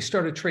life. And we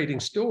started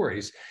trading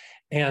stories,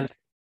 and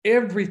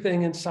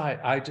everything inside,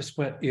 I just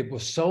went, it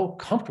was so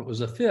comfortable, it was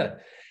a fit.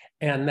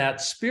 And that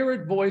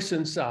spirit voice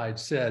inside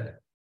said,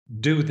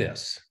 do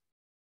this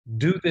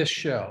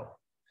show.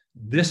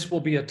 This will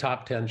be a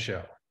top 10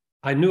 show.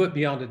 I knew it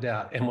beyond a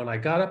doubt. And when I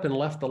got up and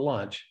left the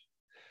lunch,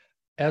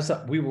 as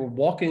we were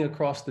walking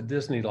across the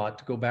Disney lot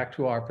to go back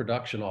to our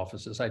production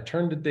offices, I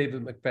turned to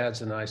David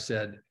McFadden and I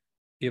said,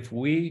 if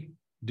we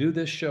do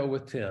this show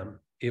with Tim,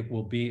 it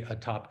will be a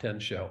top 10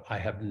 show. I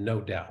have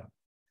no doubt.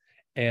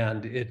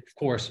 And it, of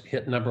course,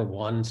 hit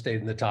 #1, stayed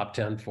in the top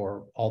 10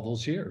 for all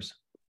those years.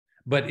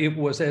 But it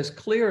was as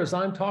clear as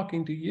I'm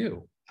talking to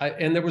you.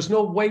 And there was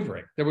no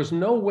wavering. There was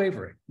no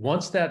wavering.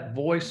 Once that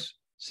voice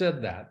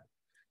said that,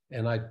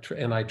 and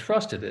I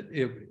trusted it,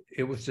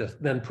 it was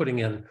just then putting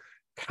in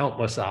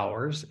countless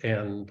hours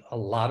and a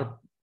lot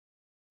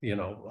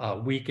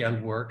of,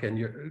 weekend work,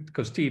 and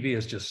because TV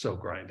is just so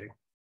grinding.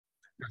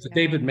 There's a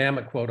David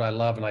Mamet quote I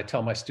love, and I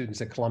tell my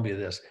students at Columbia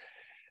this.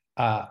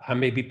 I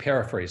may be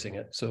paraphrasing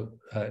it, so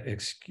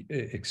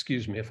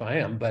excuse me if I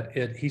am, but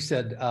he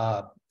said,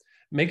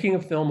 making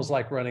a film is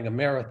like running a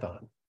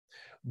marathon.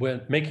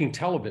 When making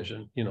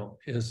television,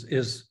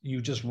 is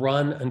you just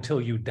run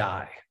until you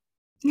die.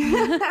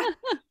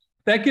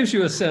 That gives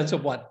you a sense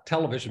of what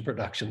television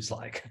production's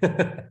like.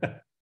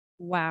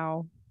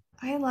 Wow.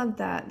 I love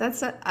that. That's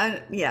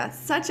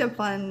such a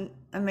fun,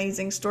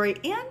 amazing story,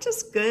 and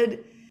just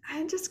good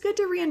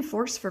to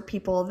reinforce for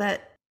people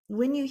that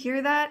when you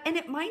hear that, and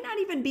it might not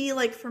even be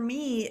like, for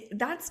me,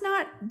 that's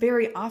not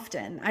very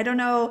often. I don't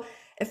know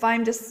if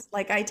I'm just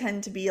like, I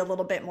tend to be a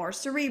little bit more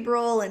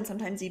cerebral and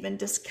sometimes even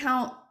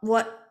discount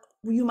what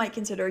you might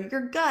consider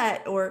your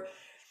gut, or,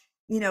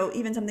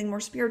 even something more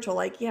spiritual,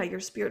 like, your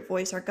spirit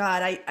voice or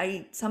God.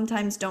 I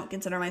sometimes don't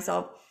consider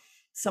myself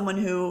someone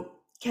who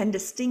can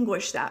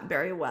distinguish that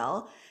very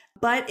well.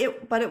 But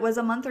it was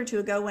a month or two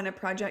ago when a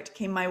project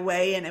came my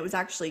way, and it was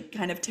actually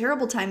kind of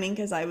terrible timing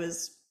because I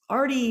was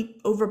already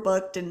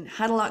overbooked and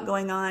had a lot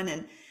going on,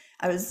 and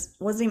I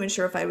wasn't even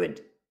sure if I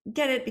would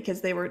get it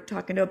because they were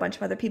talking to a bunch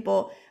of other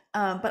people.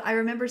 But I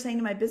remember saying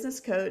to my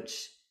business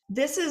coach,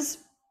 this is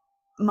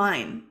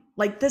mine.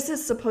 Like, this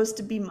is supposed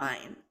to be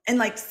mine. And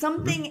like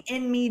something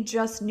in me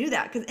just knew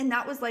that, and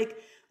that was like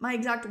my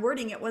exact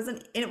wording. It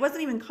wasn't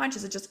even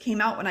conscious. It just came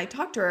out when I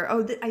talked to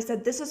her. I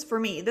said, this is for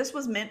me. This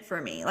was meant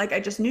for me. Like, I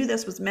just knew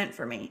this was meant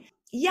for me.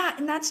 Yeah.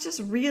 And that's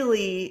just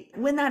really,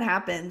 when that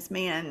happens,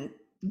 man,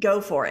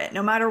 go for it,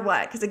 no matter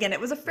what. Because again, it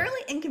was a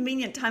fairly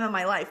inconvenient time of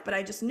my life, but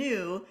I just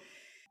knew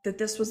that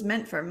this was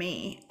meant for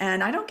me.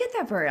 And I don't get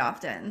that very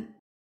often.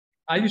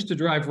 I used to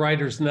drive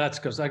writers nuts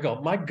because I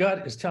go, my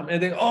gut is telling me,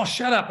 and they go, oh,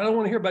 shut up. I don't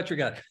want to hear about your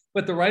gut.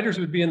 But the writers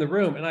would be in the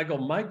room and I go,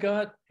 my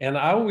gut. And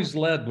I always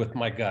led with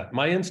my gut.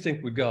 My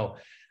instinct would go,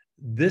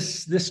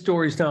 this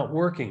story's not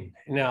working.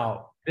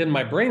 Now, then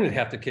my brain would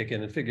have to kick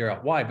in and figure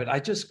out why. But I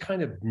just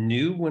kind of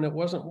knew when it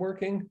wasn't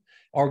working,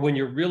 or when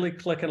you're really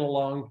clicking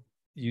along,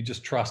 you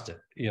just trust it.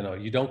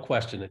 You don't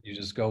question it. You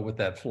just go with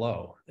that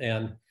flow.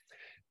 And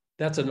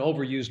that's an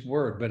overused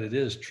word, but it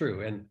is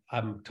true. And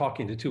I'm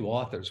talking to two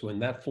authors. When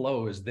that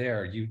flow is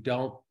there, you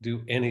don't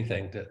do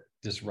anything to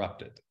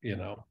disrupt it,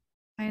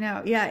 I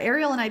know. Yeah.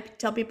 Ariel and I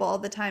tell people all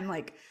the time,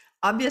 like,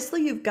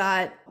 obviously you've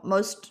got,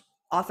 most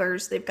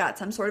authors, they've got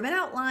some sort of an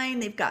outline,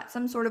 they've got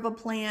some sort of a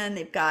plan,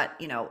 they've got,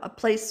 a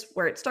place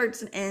where it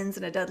starts and ends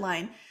and a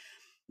deadline.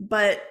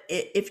 But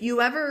if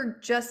you ever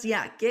just,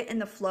 get in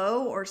the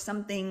flow, or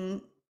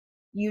something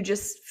you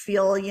just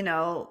feel,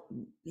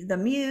 the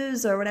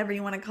muse or whatever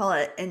you want to call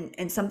it,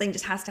 and something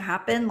just has to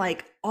happen,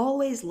 like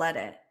always let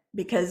it,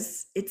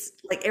 because it's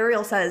like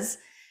Ariel says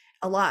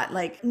a lot,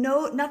 like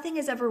nothing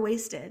is ever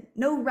wasted.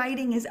 No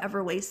writing is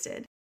ever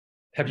wasted.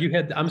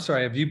 I'm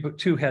sorry, have you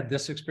two had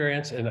this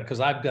experience? And because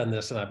I've done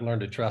this and I've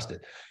learned to trust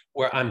it,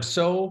 where I'm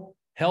so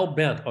hell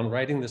bent on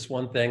writing this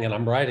one thing and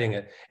I'm writing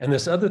it, and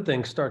this other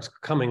thing starts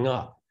coming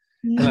up.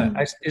 And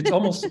it's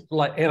almost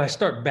like, and I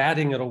start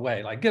batting it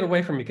away, like, get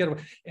away from me, get away.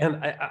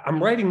 And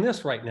I'm writing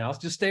this right now,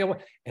 just stay away.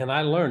 And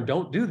I learned,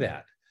 don't do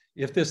that.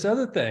 If this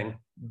other thing,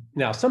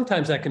 now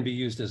sometimes that can be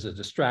used as a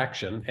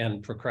distraction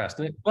and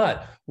procrastinate,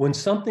 but when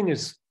something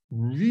is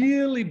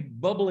really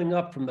bubbling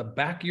up from the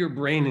back of your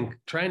brain and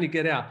trying to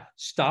get out,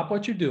 stop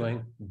what you're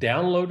doing,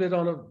 download it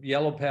on a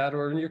yellow pad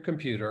or in your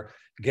computer,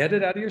 get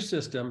it out of your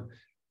system,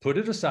 put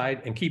it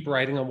aside, and keep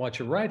writing on what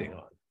you're writing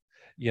on.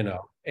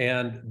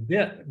 And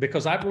then,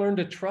 because I've learned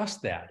to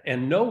trust that,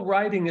 and no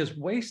writing is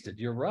wasted.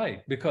 You're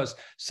right, because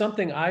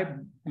something I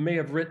may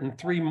have written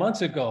 3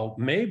 months ago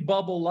may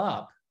bubble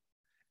up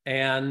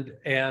and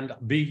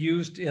be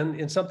used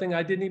in something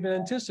I didn't even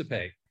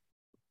anticipate.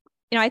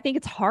 I think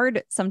it's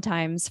hard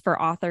sometimes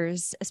for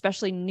authors,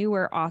 especially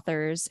newer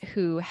authors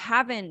who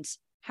haven't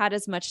had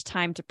as much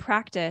time to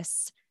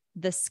practice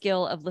the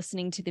skill of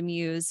listening to the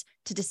muse,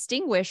 to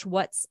distinguish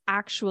what's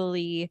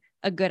actually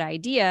a good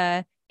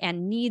idea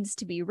and needs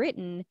to be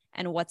written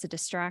and what's a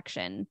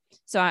distraction.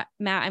 So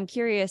Matt, I'm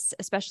curious,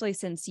 especially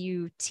since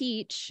you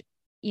teach,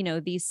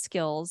 these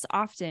skills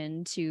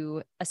often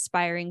to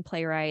aspiring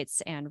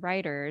playwrights and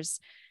writers,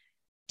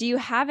 do you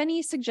have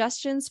any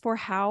suggestions for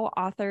how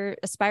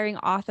aspiring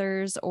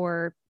authors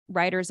or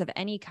writers of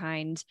any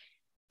kind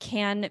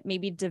can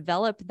maybe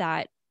develop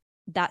that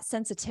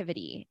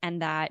sensitivity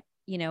and that,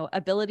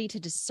 ability to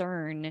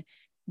discern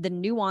the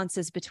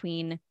nuances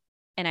between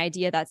an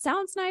idea that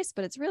sounds nice,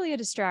 but it's really a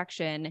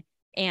distraction,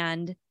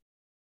 and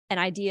an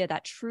idea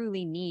that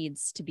truly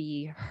needs to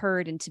be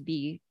heard and to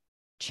be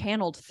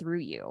channeled through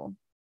you?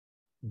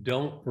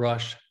 Don't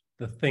rush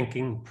the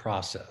thinking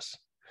process,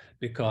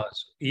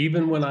 because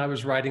even when I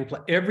was writing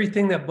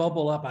everything that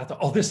bubbled up, I thought,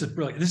 oh, this is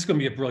brilliant. This is going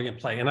to be a brilliant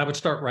play. And I would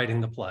start writing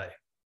the play.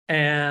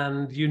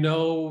 And,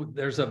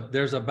 there's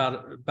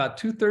about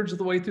 2/3 of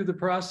the way through the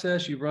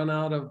process, you run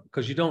out of,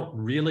 because you don't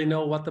really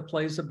know what the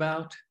play's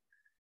about.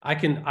 I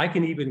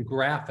can even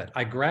graph it.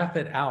 I graph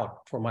it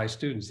out for my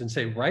students and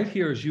say, right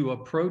here, as you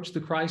approach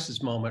the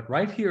crisis moment,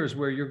 right here is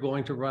where you're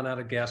going to run out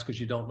of gas because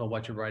you don't know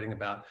what you're writing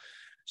about.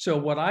 So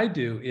what I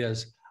do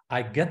is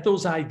I get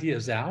those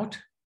ideas out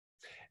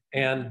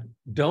and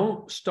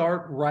don't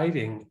start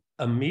writing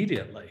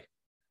immediately.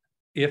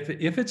 If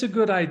it's a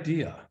good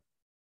idea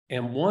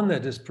and one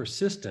that is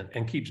persistent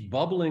and keeps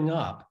bubbling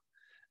up,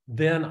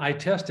 then I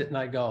test it and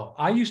I go,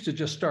 I used to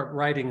just start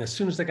writing as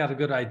soon as I got a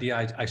good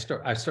idea. I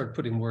start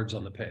putting words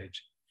on the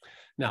page.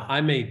 Now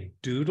I may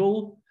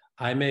doodle,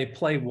 I may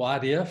play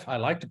what if. I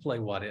like to play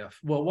what if.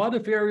 Well, what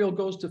if Ariel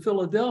goes to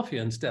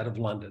Philadelphia instead of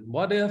London?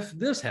 What if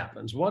this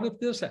happens? What if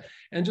this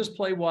and just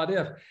play what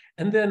if.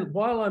 And then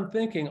while I'm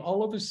thinking,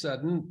 all of a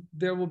sudden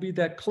there will be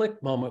that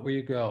click moment where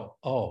you go,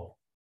 oh,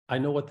 I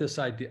know what this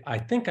idea, I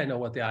think I know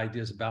what the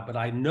idea is about, but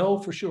I know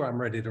for sure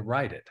I'm ready to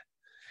write it.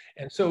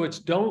 And so it's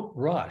don't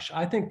rush.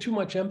 I think too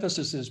much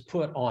emphasis is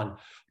put on,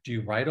 do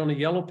you write on a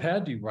yellow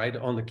pad? Do you write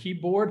on the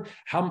keyboard?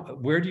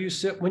 Where do you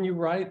sit when you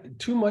write?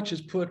 Too much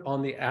is put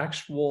on the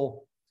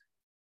actual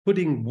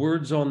putting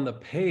words on the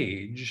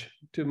page,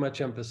 too much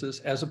emphasis,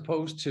 as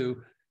opposed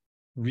to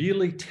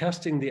really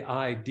testing the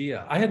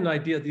idea. I had an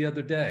idea the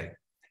other day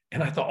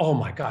and I thought, oh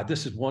my God,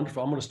 this is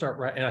wonderful. I'm going to start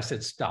writing. And I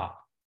said, stop,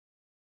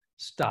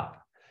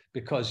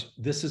 because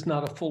this is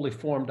not a fully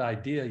formed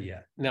idea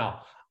yet.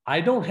 Now, I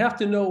don't have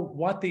to know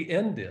what the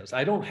end is.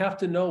 I don't have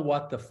to know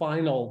what the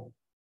final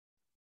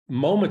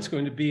moment's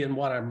going to be in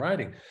what I'm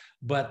writing,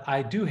 but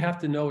I do have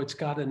to know it's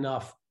got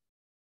enough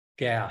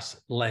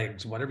gas,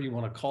 legs, whatever you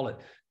want to call it,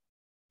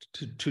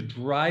 to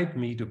drive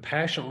me to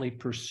passionately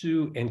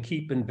pursue and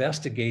keep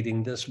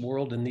investigating this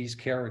world and these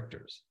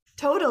characters.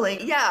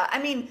 Totally. Yeah. I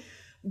mean,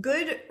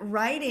 good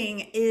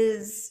writing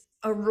is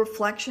a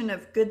reflection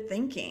of good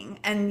thinking.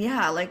 And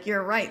yeah, like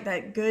you're right,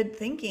 that good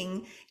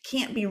thinking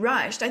can't be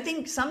rushed. I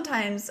think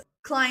sometimes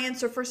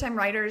clients or first-time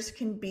writers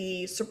can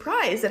be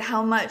surprised at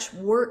how much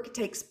work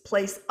takes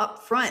place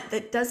up front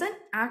that doesn't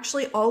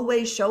actually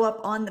always show up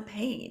on the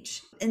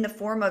page in the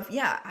form of,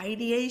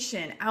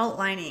 ideation,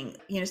 outlining,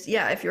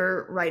 if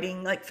you're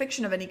writing like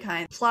fiction of any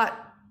kind,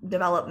 plot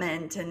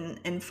development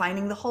and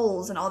finding the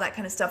holes and all that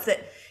kind of stuff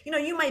that,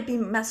 you might be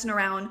messing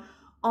around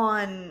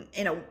on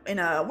in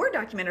a Word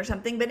document or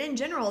something, but in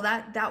general,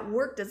 that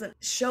work doesn't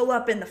show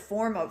up in the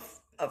form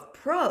of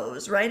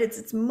prose, right?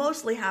 It's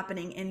mostly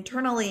happening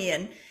internally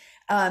and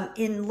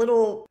in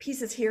little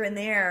pieces here and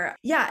there.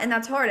 Yeah, and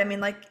that's hard. I mean,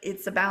 like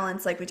it's a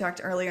balance, like we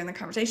talked earlier in the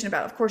conversation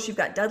about. Of course, you've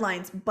got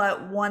deadlines,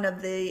 but one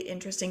of the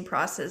interesting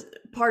parts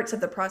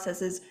of the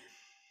process is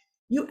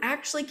you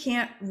actually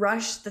can't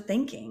rush the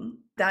thinking.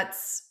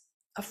 That's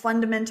a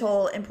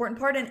fundamental, important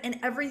part, and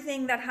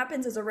everything that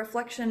happens is a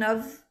reflection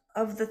of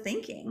the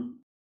thinking.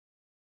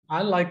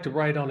 I like to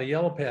write on a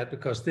yellow pad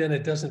because then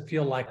it doesn't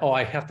feel like, oh,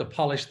 I have to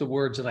polish the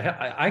words, and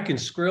I can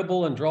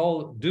scribble and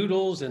draw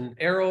doodles and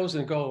arrows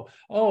and go,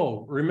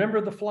 oh,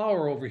 remember the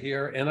flower over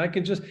here. And I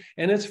can just,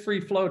 and it's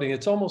free floating.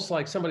 It's almost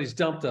like somebody's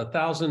dumped a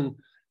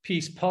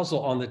 1,000-piece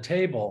puzzle on the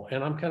table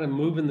and I'm kind of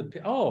moving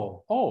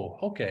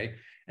okay.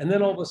 And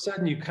then all of a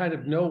sudden you kind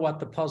of know what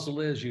the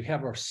puzzle is. You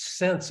have a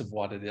sense of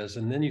what it is,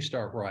 and then you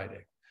start writing.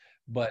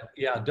 But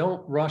yeah,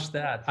 don't rush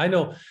that. I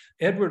know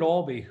Edward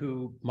Albee,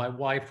 who my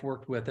wife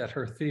worked with at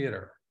her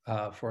theater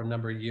for a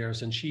number of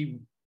years, and she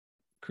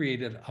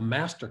created a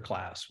master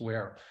class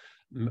where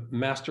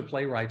master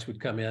playwrights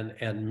would come in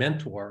and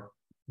mentor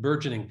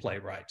burgeoning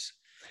playwrights.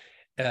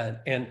 And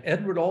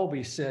Edward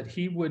Albee said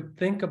he would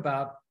think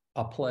about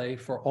a play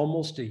for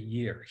almost a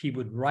year. He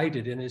would write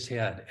it in his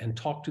head and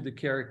talk to the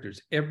characters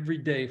every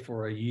day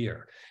for a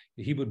year.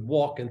 He would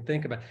walk and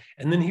think about it,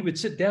 and then he would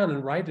sit down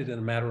and write it in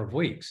a matter of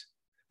weeks.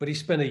 But he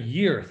spent a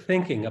year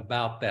thinking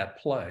about that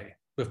play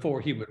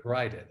before he would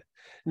write it.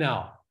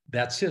 Now,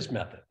 that's his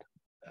method.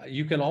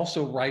 You can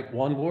also write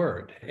one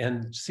word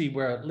and see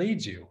where it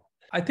leads you.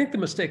 I think the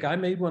mistake I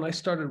made when I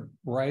started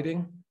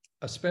writing,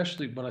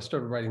 especially when I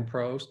started writing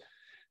prose,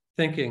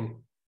 thinking,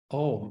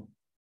 oh,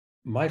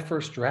 my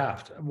first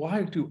draft,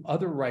 why do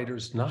other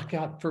writers knock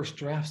out first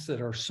drafts that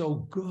are so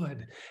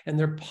good and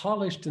they're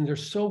polished and they're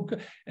so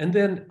good? And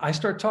then I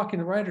start talking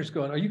to writers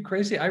going, are you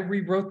crazy? I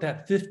rewrote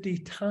that 50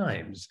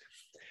 times.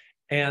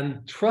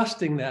 And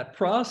trusting that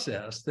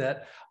process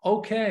that,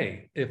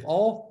 okay, if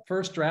all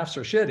first drafts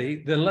are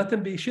shitty, then let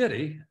them be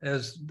shitty,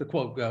 as the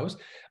quote goes.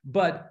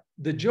 But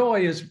the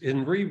joy is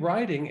in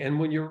rewriting. And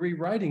when you're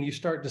rewriting, you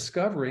start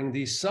discovering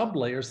these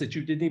sublayers that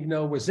you didn't even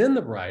know was in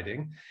the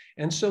writing.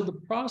 And so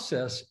the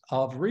process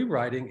of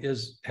rewriting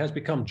has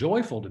become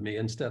joyful to me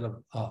instead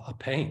of a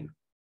pain.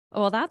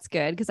 Well, that's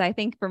good, because I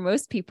think for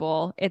most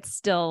people, it's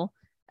still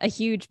a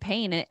huge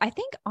pain. And I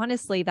think,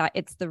 honestly, that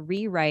it's the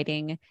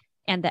rewriting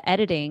and the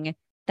editing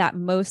that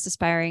most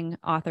aspiring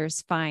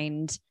authors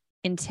find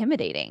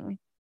intimidating.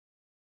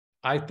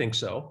 I think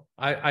so.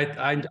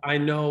 I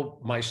know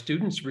my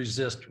students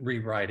resist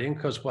rewriting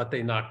because what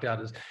they knocked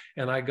out is,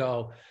 and I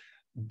go,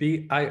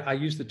 I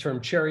use the term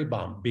cherry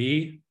bomb.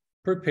 Be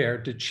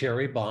prepared to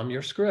cherry bomb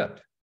your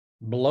script,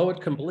 blow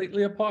it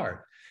completely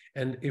apart.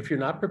 And if you're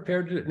not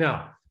prepared to,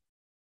 now,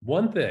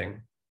 one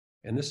thing,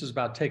 and this is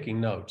about taking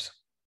notes,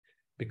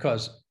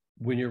 because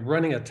when you're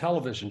running a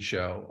television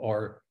show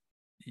or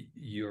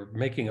you're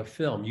making a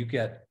film, you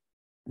get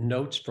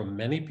notes from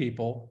many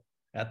people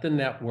at the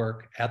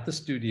network, at the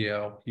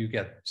studio. You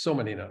get so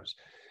many notes.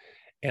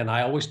 And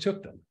I always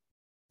took them.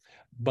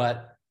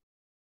 But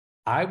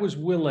I was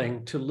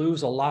willing to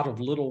lose a lot of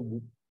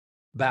little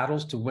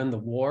battles to win the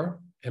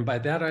war. And by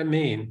that, I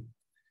mean,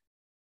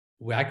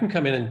 I can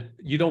come in and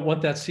you don't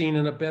want that scene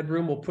in a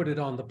bedroom, we'll put it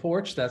on the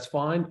porch. That's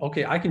fine.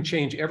 Okay, I can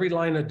change every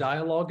line of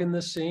dialogue in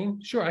this scene.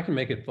 Sure, I can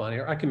make it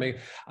funnier.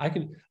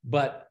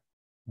 But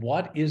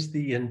what is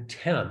the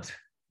intent?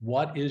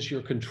 What is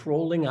your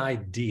controlling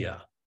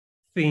idea,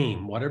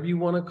 theme, whatever you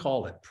want to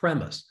call it,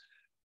 premise?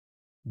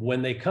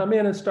 When they come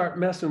in and start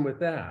messing with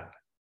that,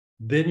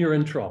 then you're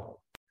in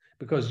trouble,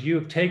 because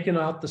you've taken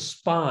out the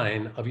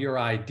spine of your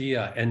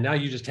idea and now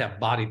you just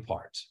have body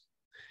parts.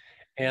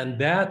 And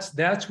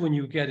that's when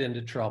you get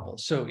into trouble.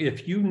 So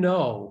if you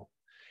know,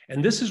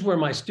 and this is where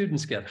my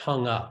students get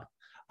hung up,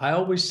 I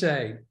always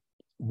say,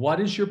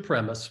 what is your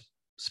premise,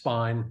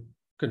 spine,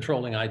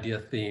 controlling idea,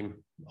 theme,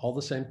 all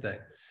the same thing.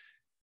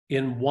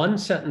 In one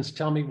sentence,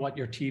 tell me what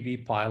your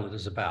TV pilot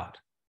is about.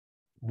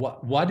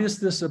 What is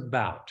this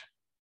about?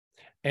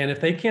 And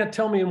if they can't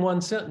tell me in one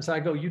sentence, I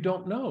go, you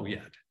don't know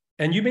yet.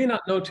 And you may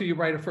not know till you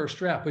write a first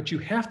draft, but you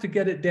have to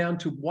get it down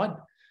to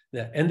what.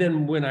 And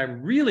then when I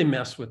really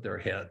mess with their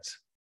heads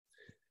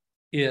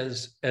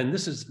is, and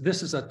this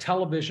is a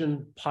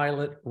television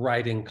pilot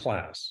writing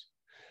class,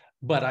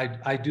 but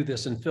I do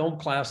this in film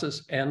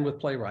classes and with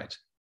playwrights.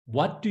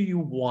 What do you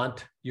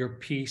want your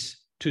piece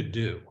to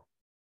do?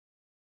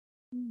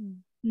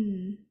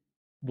 Mm-hmm.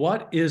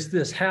 What is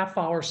this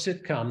half-hour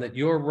sitcom that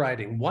you're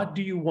writing? What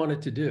do you want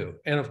it to do?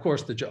 And of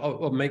course,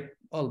 make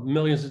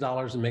millions of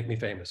dollars and make me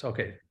famous.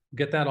 Okay,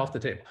 get that off the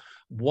table.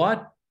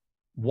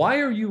 Why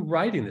are you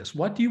writing this?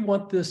 What do you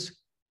want this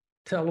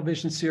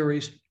television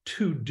series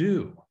to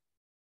do?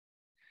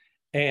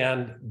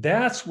 And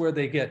that's where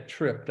they get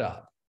tripped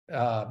up.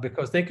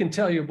 Because they can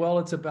tell you, well,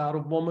 it's about a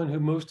woman who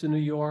moves to New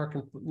York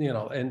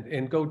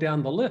and go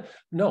down the list.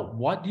 No,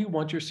 what do you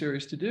want your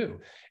series to do?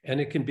 And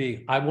it can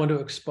be, I want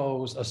to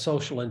expose a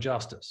social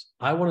injustice.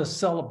 I want to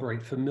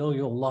celebrate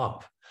familial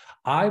love.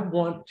 I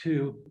want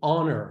to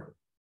honor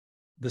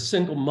the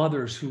single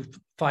mothers who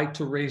fight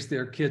to raise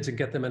their kids and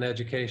get them an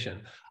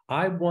education.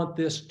 I want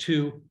this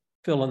to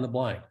fill in the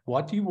blank.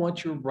 What do you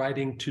want your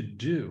writing to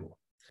do?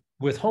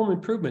 With Home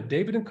Improvement,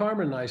 David and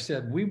Carmen and I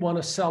said, we want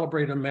to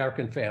celebrate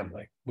American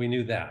family. We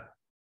knew that.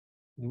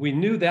 We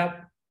knew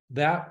that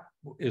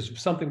is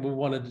something we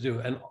wanted to do.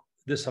 And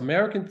this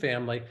American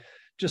family,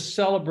 just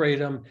celebrate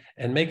them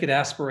and make it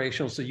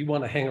aspirational so you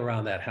want to hang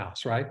around that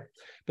house, right?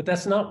 But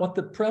that's not what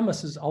the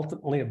premise is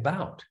ultimately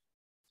about.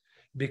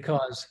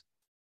 because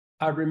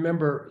I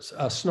remember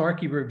a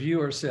snarky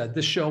reviewer said,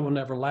 this show will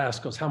never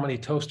last because how many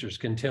toasters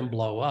can Tim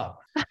blow up?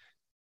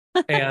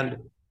 And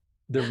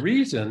the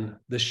reason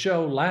the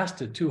show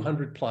lasted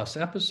 200 plus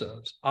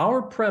episodes,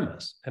 our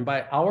premise, and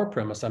by our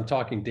premise, I'm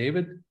talking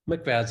David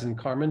McFadden,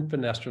 Carmen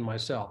Finestra, and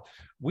myself,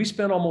 we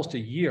spent almost a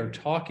year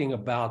talking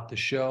about the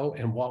show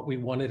and what we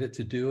wanted it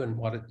to do and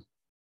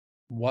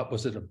what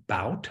was it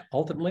about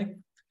ultimately.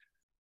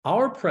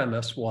 Our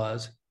premise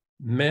was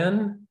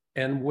men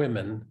and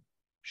women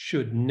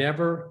should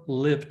never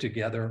live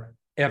together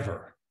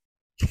ever.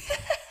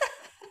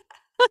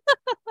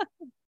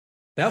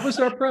 That was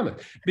our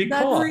premise.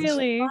 Because that's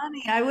really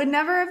funny. I would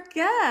never have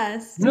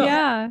guessed. No,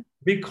 yeah.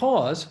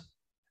 Because,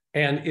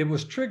 and it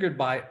was triggered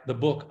by the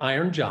book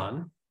Iron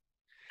John.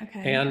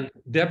 Okay. And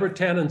Deborah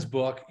Tannen's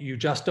book, You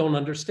Just Don't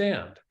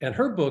Understand. And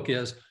her book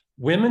is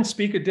Women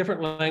Speak a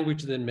Different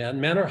Language Than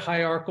Men. Men are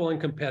hierarchical and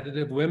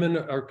competitive. Women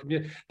are,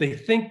 they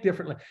think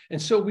differently.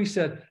 And so we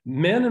said,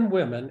 men and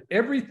women,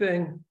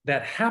 everything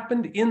that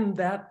happened in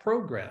that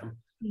program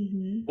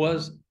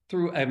was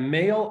through a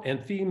male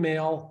and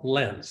female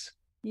lens.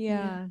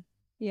 Yeah.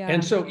 Yeah.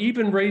 And so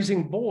even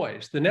raising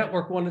boys, the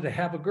network wanted to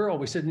have a girl.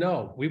 We said,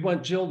 no, we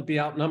want Jill to be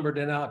outnumbered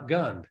and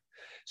outgunned.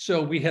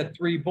 So we had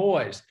 3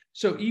 boys.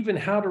 So even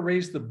how to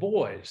raise the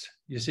boys,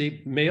 you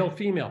see, male,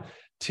 female.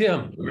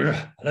 Tim,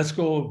 let's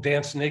go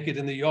dance naked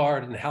in the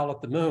yard and howl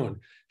at the moon.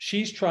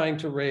 She's trying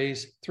to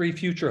raise 3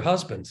 future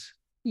husbands.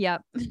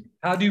 Yep.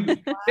 How do you,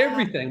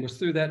 everything was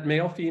through that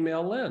male,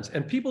 female lens.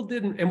 And people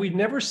didn't, and we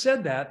never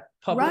said that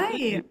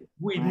publicly. Right.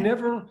 We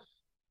never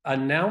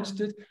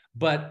announced it,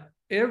 but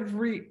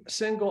every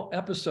single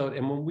episode,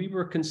 and when we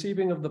were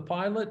conceiving of the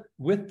pilot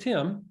with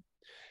Tim,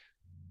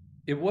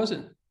 it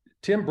wasn't,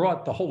 Tim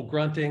brought the whole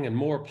grunting and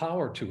more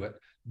power to it.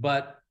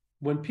 But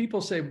when people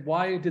say,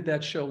 why did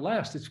that show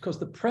last? It's because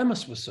the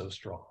premise was so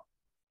strong.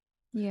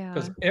 Yeah.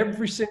 Because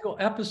every single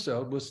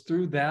episode was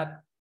through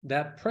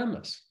that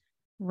premise.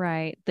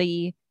 Right.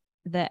 The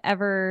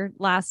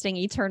everlasting,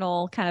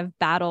 eternal kind of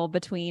battle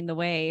between the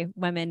way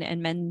women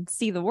and men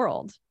see the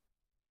world.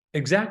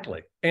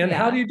 Exactly. And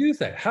how do you do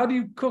that? How do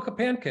you cook a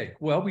pancake?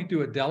 Well, we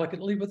do it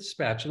delicately with a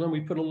spatula and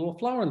we put a little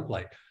flour in the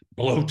plate.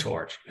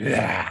 Blowtorch.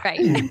 Yeah.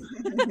 Right.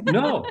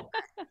 No.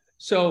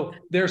 So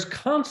there's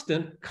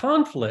constant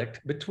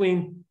conflict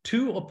between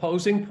 2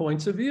 opposing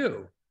points of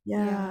view.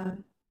 Yeah.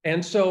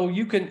 And so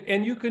you can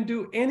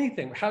do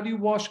anything. How do you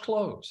wash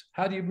clothes?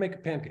 How do you make a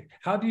pancake?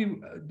 How do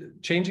you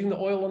changing the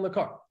oil in the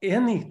car?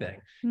 Anything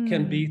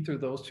can be through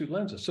those 2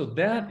 lenses. So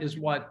that is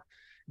what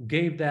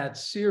gave that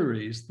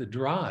series the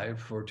drive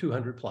for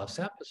 200 plus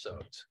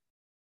episodes.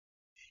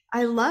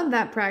 I love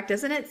that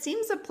practice, and it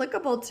seems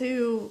applicable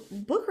to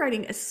book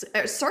writing.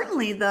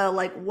 Certainly the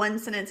like one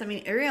sentence. I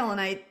mean, Ariel and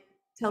I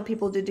tell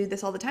people to do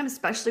this all the time,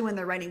 especially when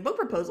they're writing book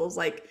proposals.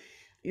 Like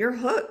your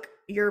hook,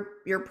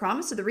 your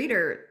promise to the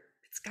reader,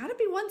 it's got to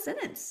be one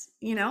sentence.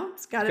 You know,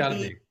 it's got to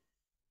be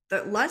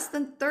less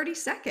than 30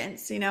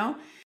 seconds. You know,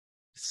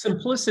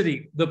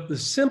 simplicity. The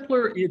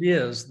simpler it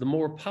is, the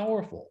more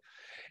powerful.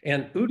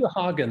 And Uta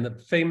Hagen,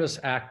 the famous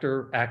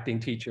acting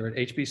teacher at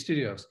HB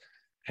Studios,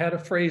 had a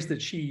phrase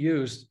that she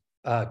used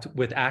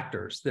with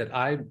actors that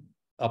I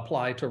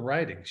apply to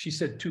writing. She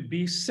said, to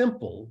be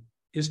simple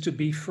is to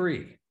be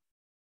free.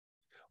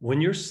 When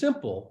you're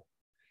simple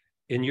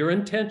in your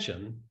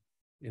intention,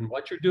 in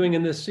what you're doing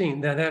in this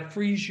scene, that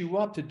frees you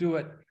up to do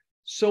it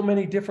so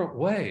many different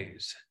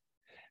ways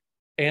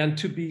and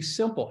to be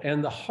simple.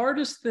 And the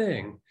hardest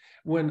thing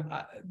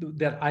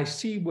that I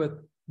see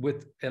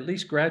with at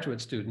least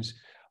graduate students,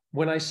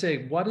 when I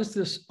say, what is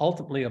this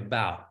ultimately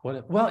about?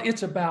 Well,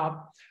 it's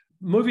about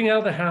moving out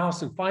of the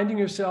house and finding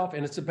yourself,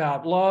 and it's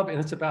about love, and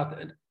it's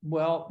about,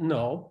 well,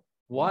 no,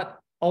 what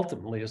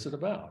ultimately is it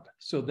about?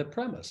 So the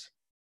premise.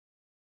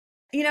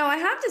 You know, I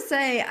have to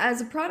say, as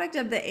a product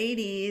of the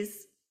 80s,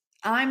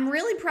 I'm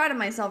really proud of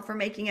myself for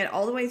making it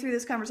all the way through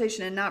this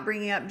conversation and not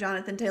bringing up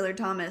Jonathan Taylor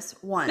Thomas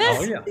once.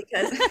 Oh, yeah.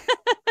 Because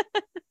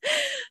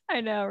I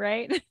know,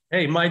 right?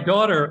 Hey, my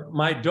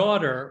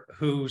daughter,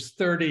 who's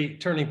 30,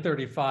 turning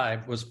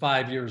 35, was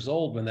 5 years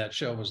old when that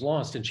show was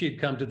launched, and she'd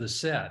come to the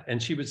set,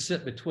 and she would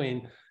sit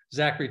between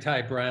Zachary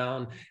Ty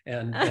Brown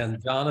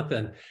and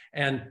Jonathan.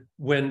 And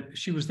when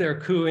she was there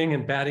cooing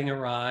and batting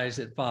her eyes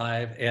at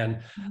 5,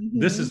 and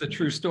this is a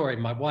true story.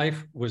 My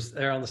wife was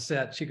there on the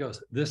set. She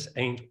goes, "This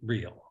ain't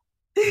real.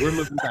 We're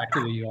moving back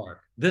to New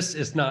York. This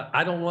is not,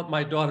 I don't want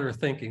my daughter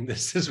thinking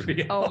this is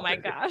real." Oh my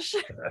gosh.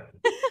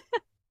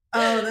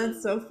 Oh,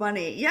 that's so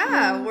funny.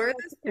 Yeah, we're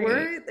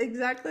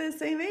exactly the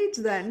same age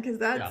then, because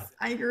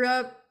I grew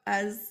up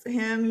as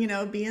him, you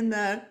know, being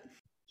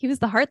he was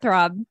the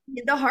heartthrob.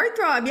 The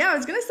heartthrob. Yeah, I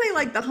was gonna say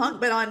like the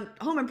hunk, but on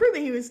Home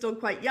Improvement he was still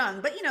quite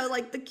young. But you know,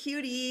 like the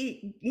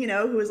cutie, you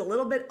know, who was a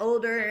little bit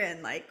older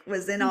and like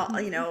was in all,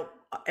 you know,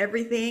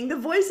 everything. The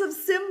voice of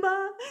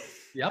Simba.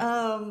 Yep.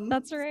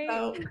 That's right.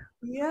 So,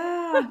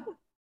 yeah.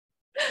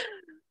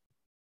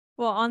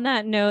 Well, on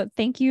that note,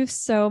 thank you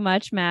so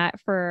much, Matt,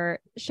 for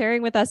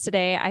sharing with us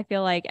today. I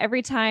feel like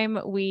every time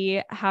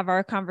we have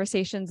our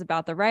conversations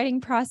about the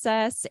writing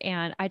process,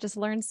 and I just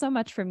learned so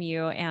much from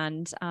you.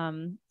 And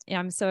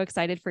I'm so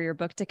excited for your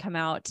book to come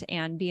out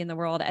and be in the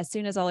world as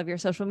soon as all of your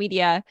social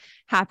media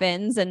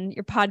happens and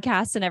your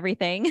podcasts and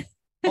everything.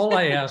 All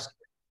I ask,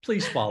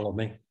 please follow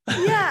me.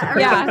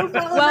 Yeah. Go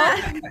follow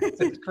Matt.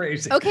 It's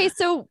crazy. Okay.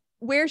 So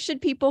where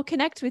should people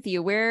connect with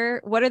you?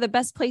 What are the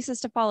best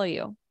places to follow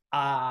you?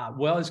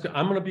 Well,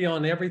 I'm going to be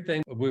on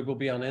everything. We will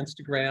be on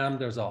Instagram.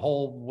 There's a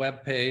whole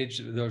web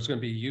page. There's going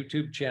to be a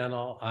YouTube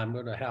channel. I'm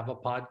going to have a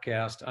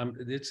podcast.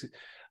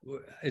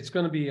 It's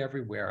going to be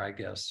everywhere, I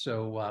guess.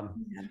 So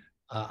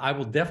I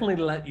will definitely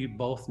let you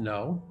both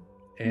know,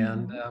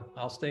 and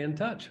I'll stay in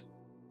touch.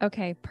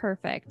 Okay,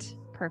 perfect.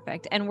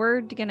 And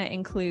we're going to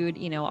include,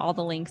 all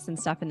the links and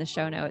stuff in the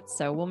show notes.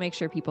 So we'll make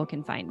sure people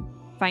can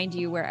find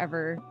you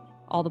wherever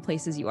all the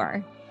places you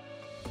are.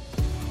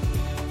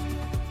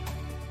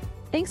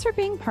 Thanks for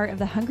being part of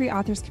the Hungry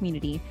Authors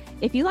community.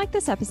 If you like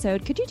this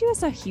episode, could you do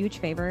us a huge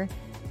favor?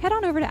 Head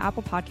on over to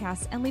Apple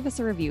Podcasts and leave us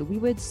a review. We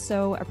would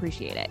so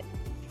appreciate it.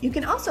 You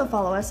can also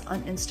follow us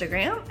on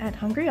Instagram at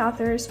Hungry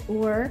Authors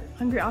or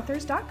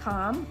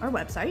hungryauthors.com, our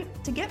website,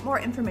 to get more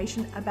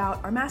information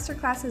about our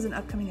masterclasses and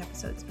upcoming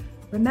episodes.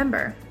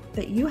 Remember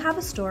that you have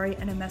a story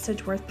and a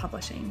message worth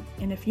publishing,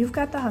 and if you've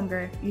got the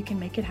hunger, you can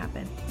make it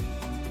happen.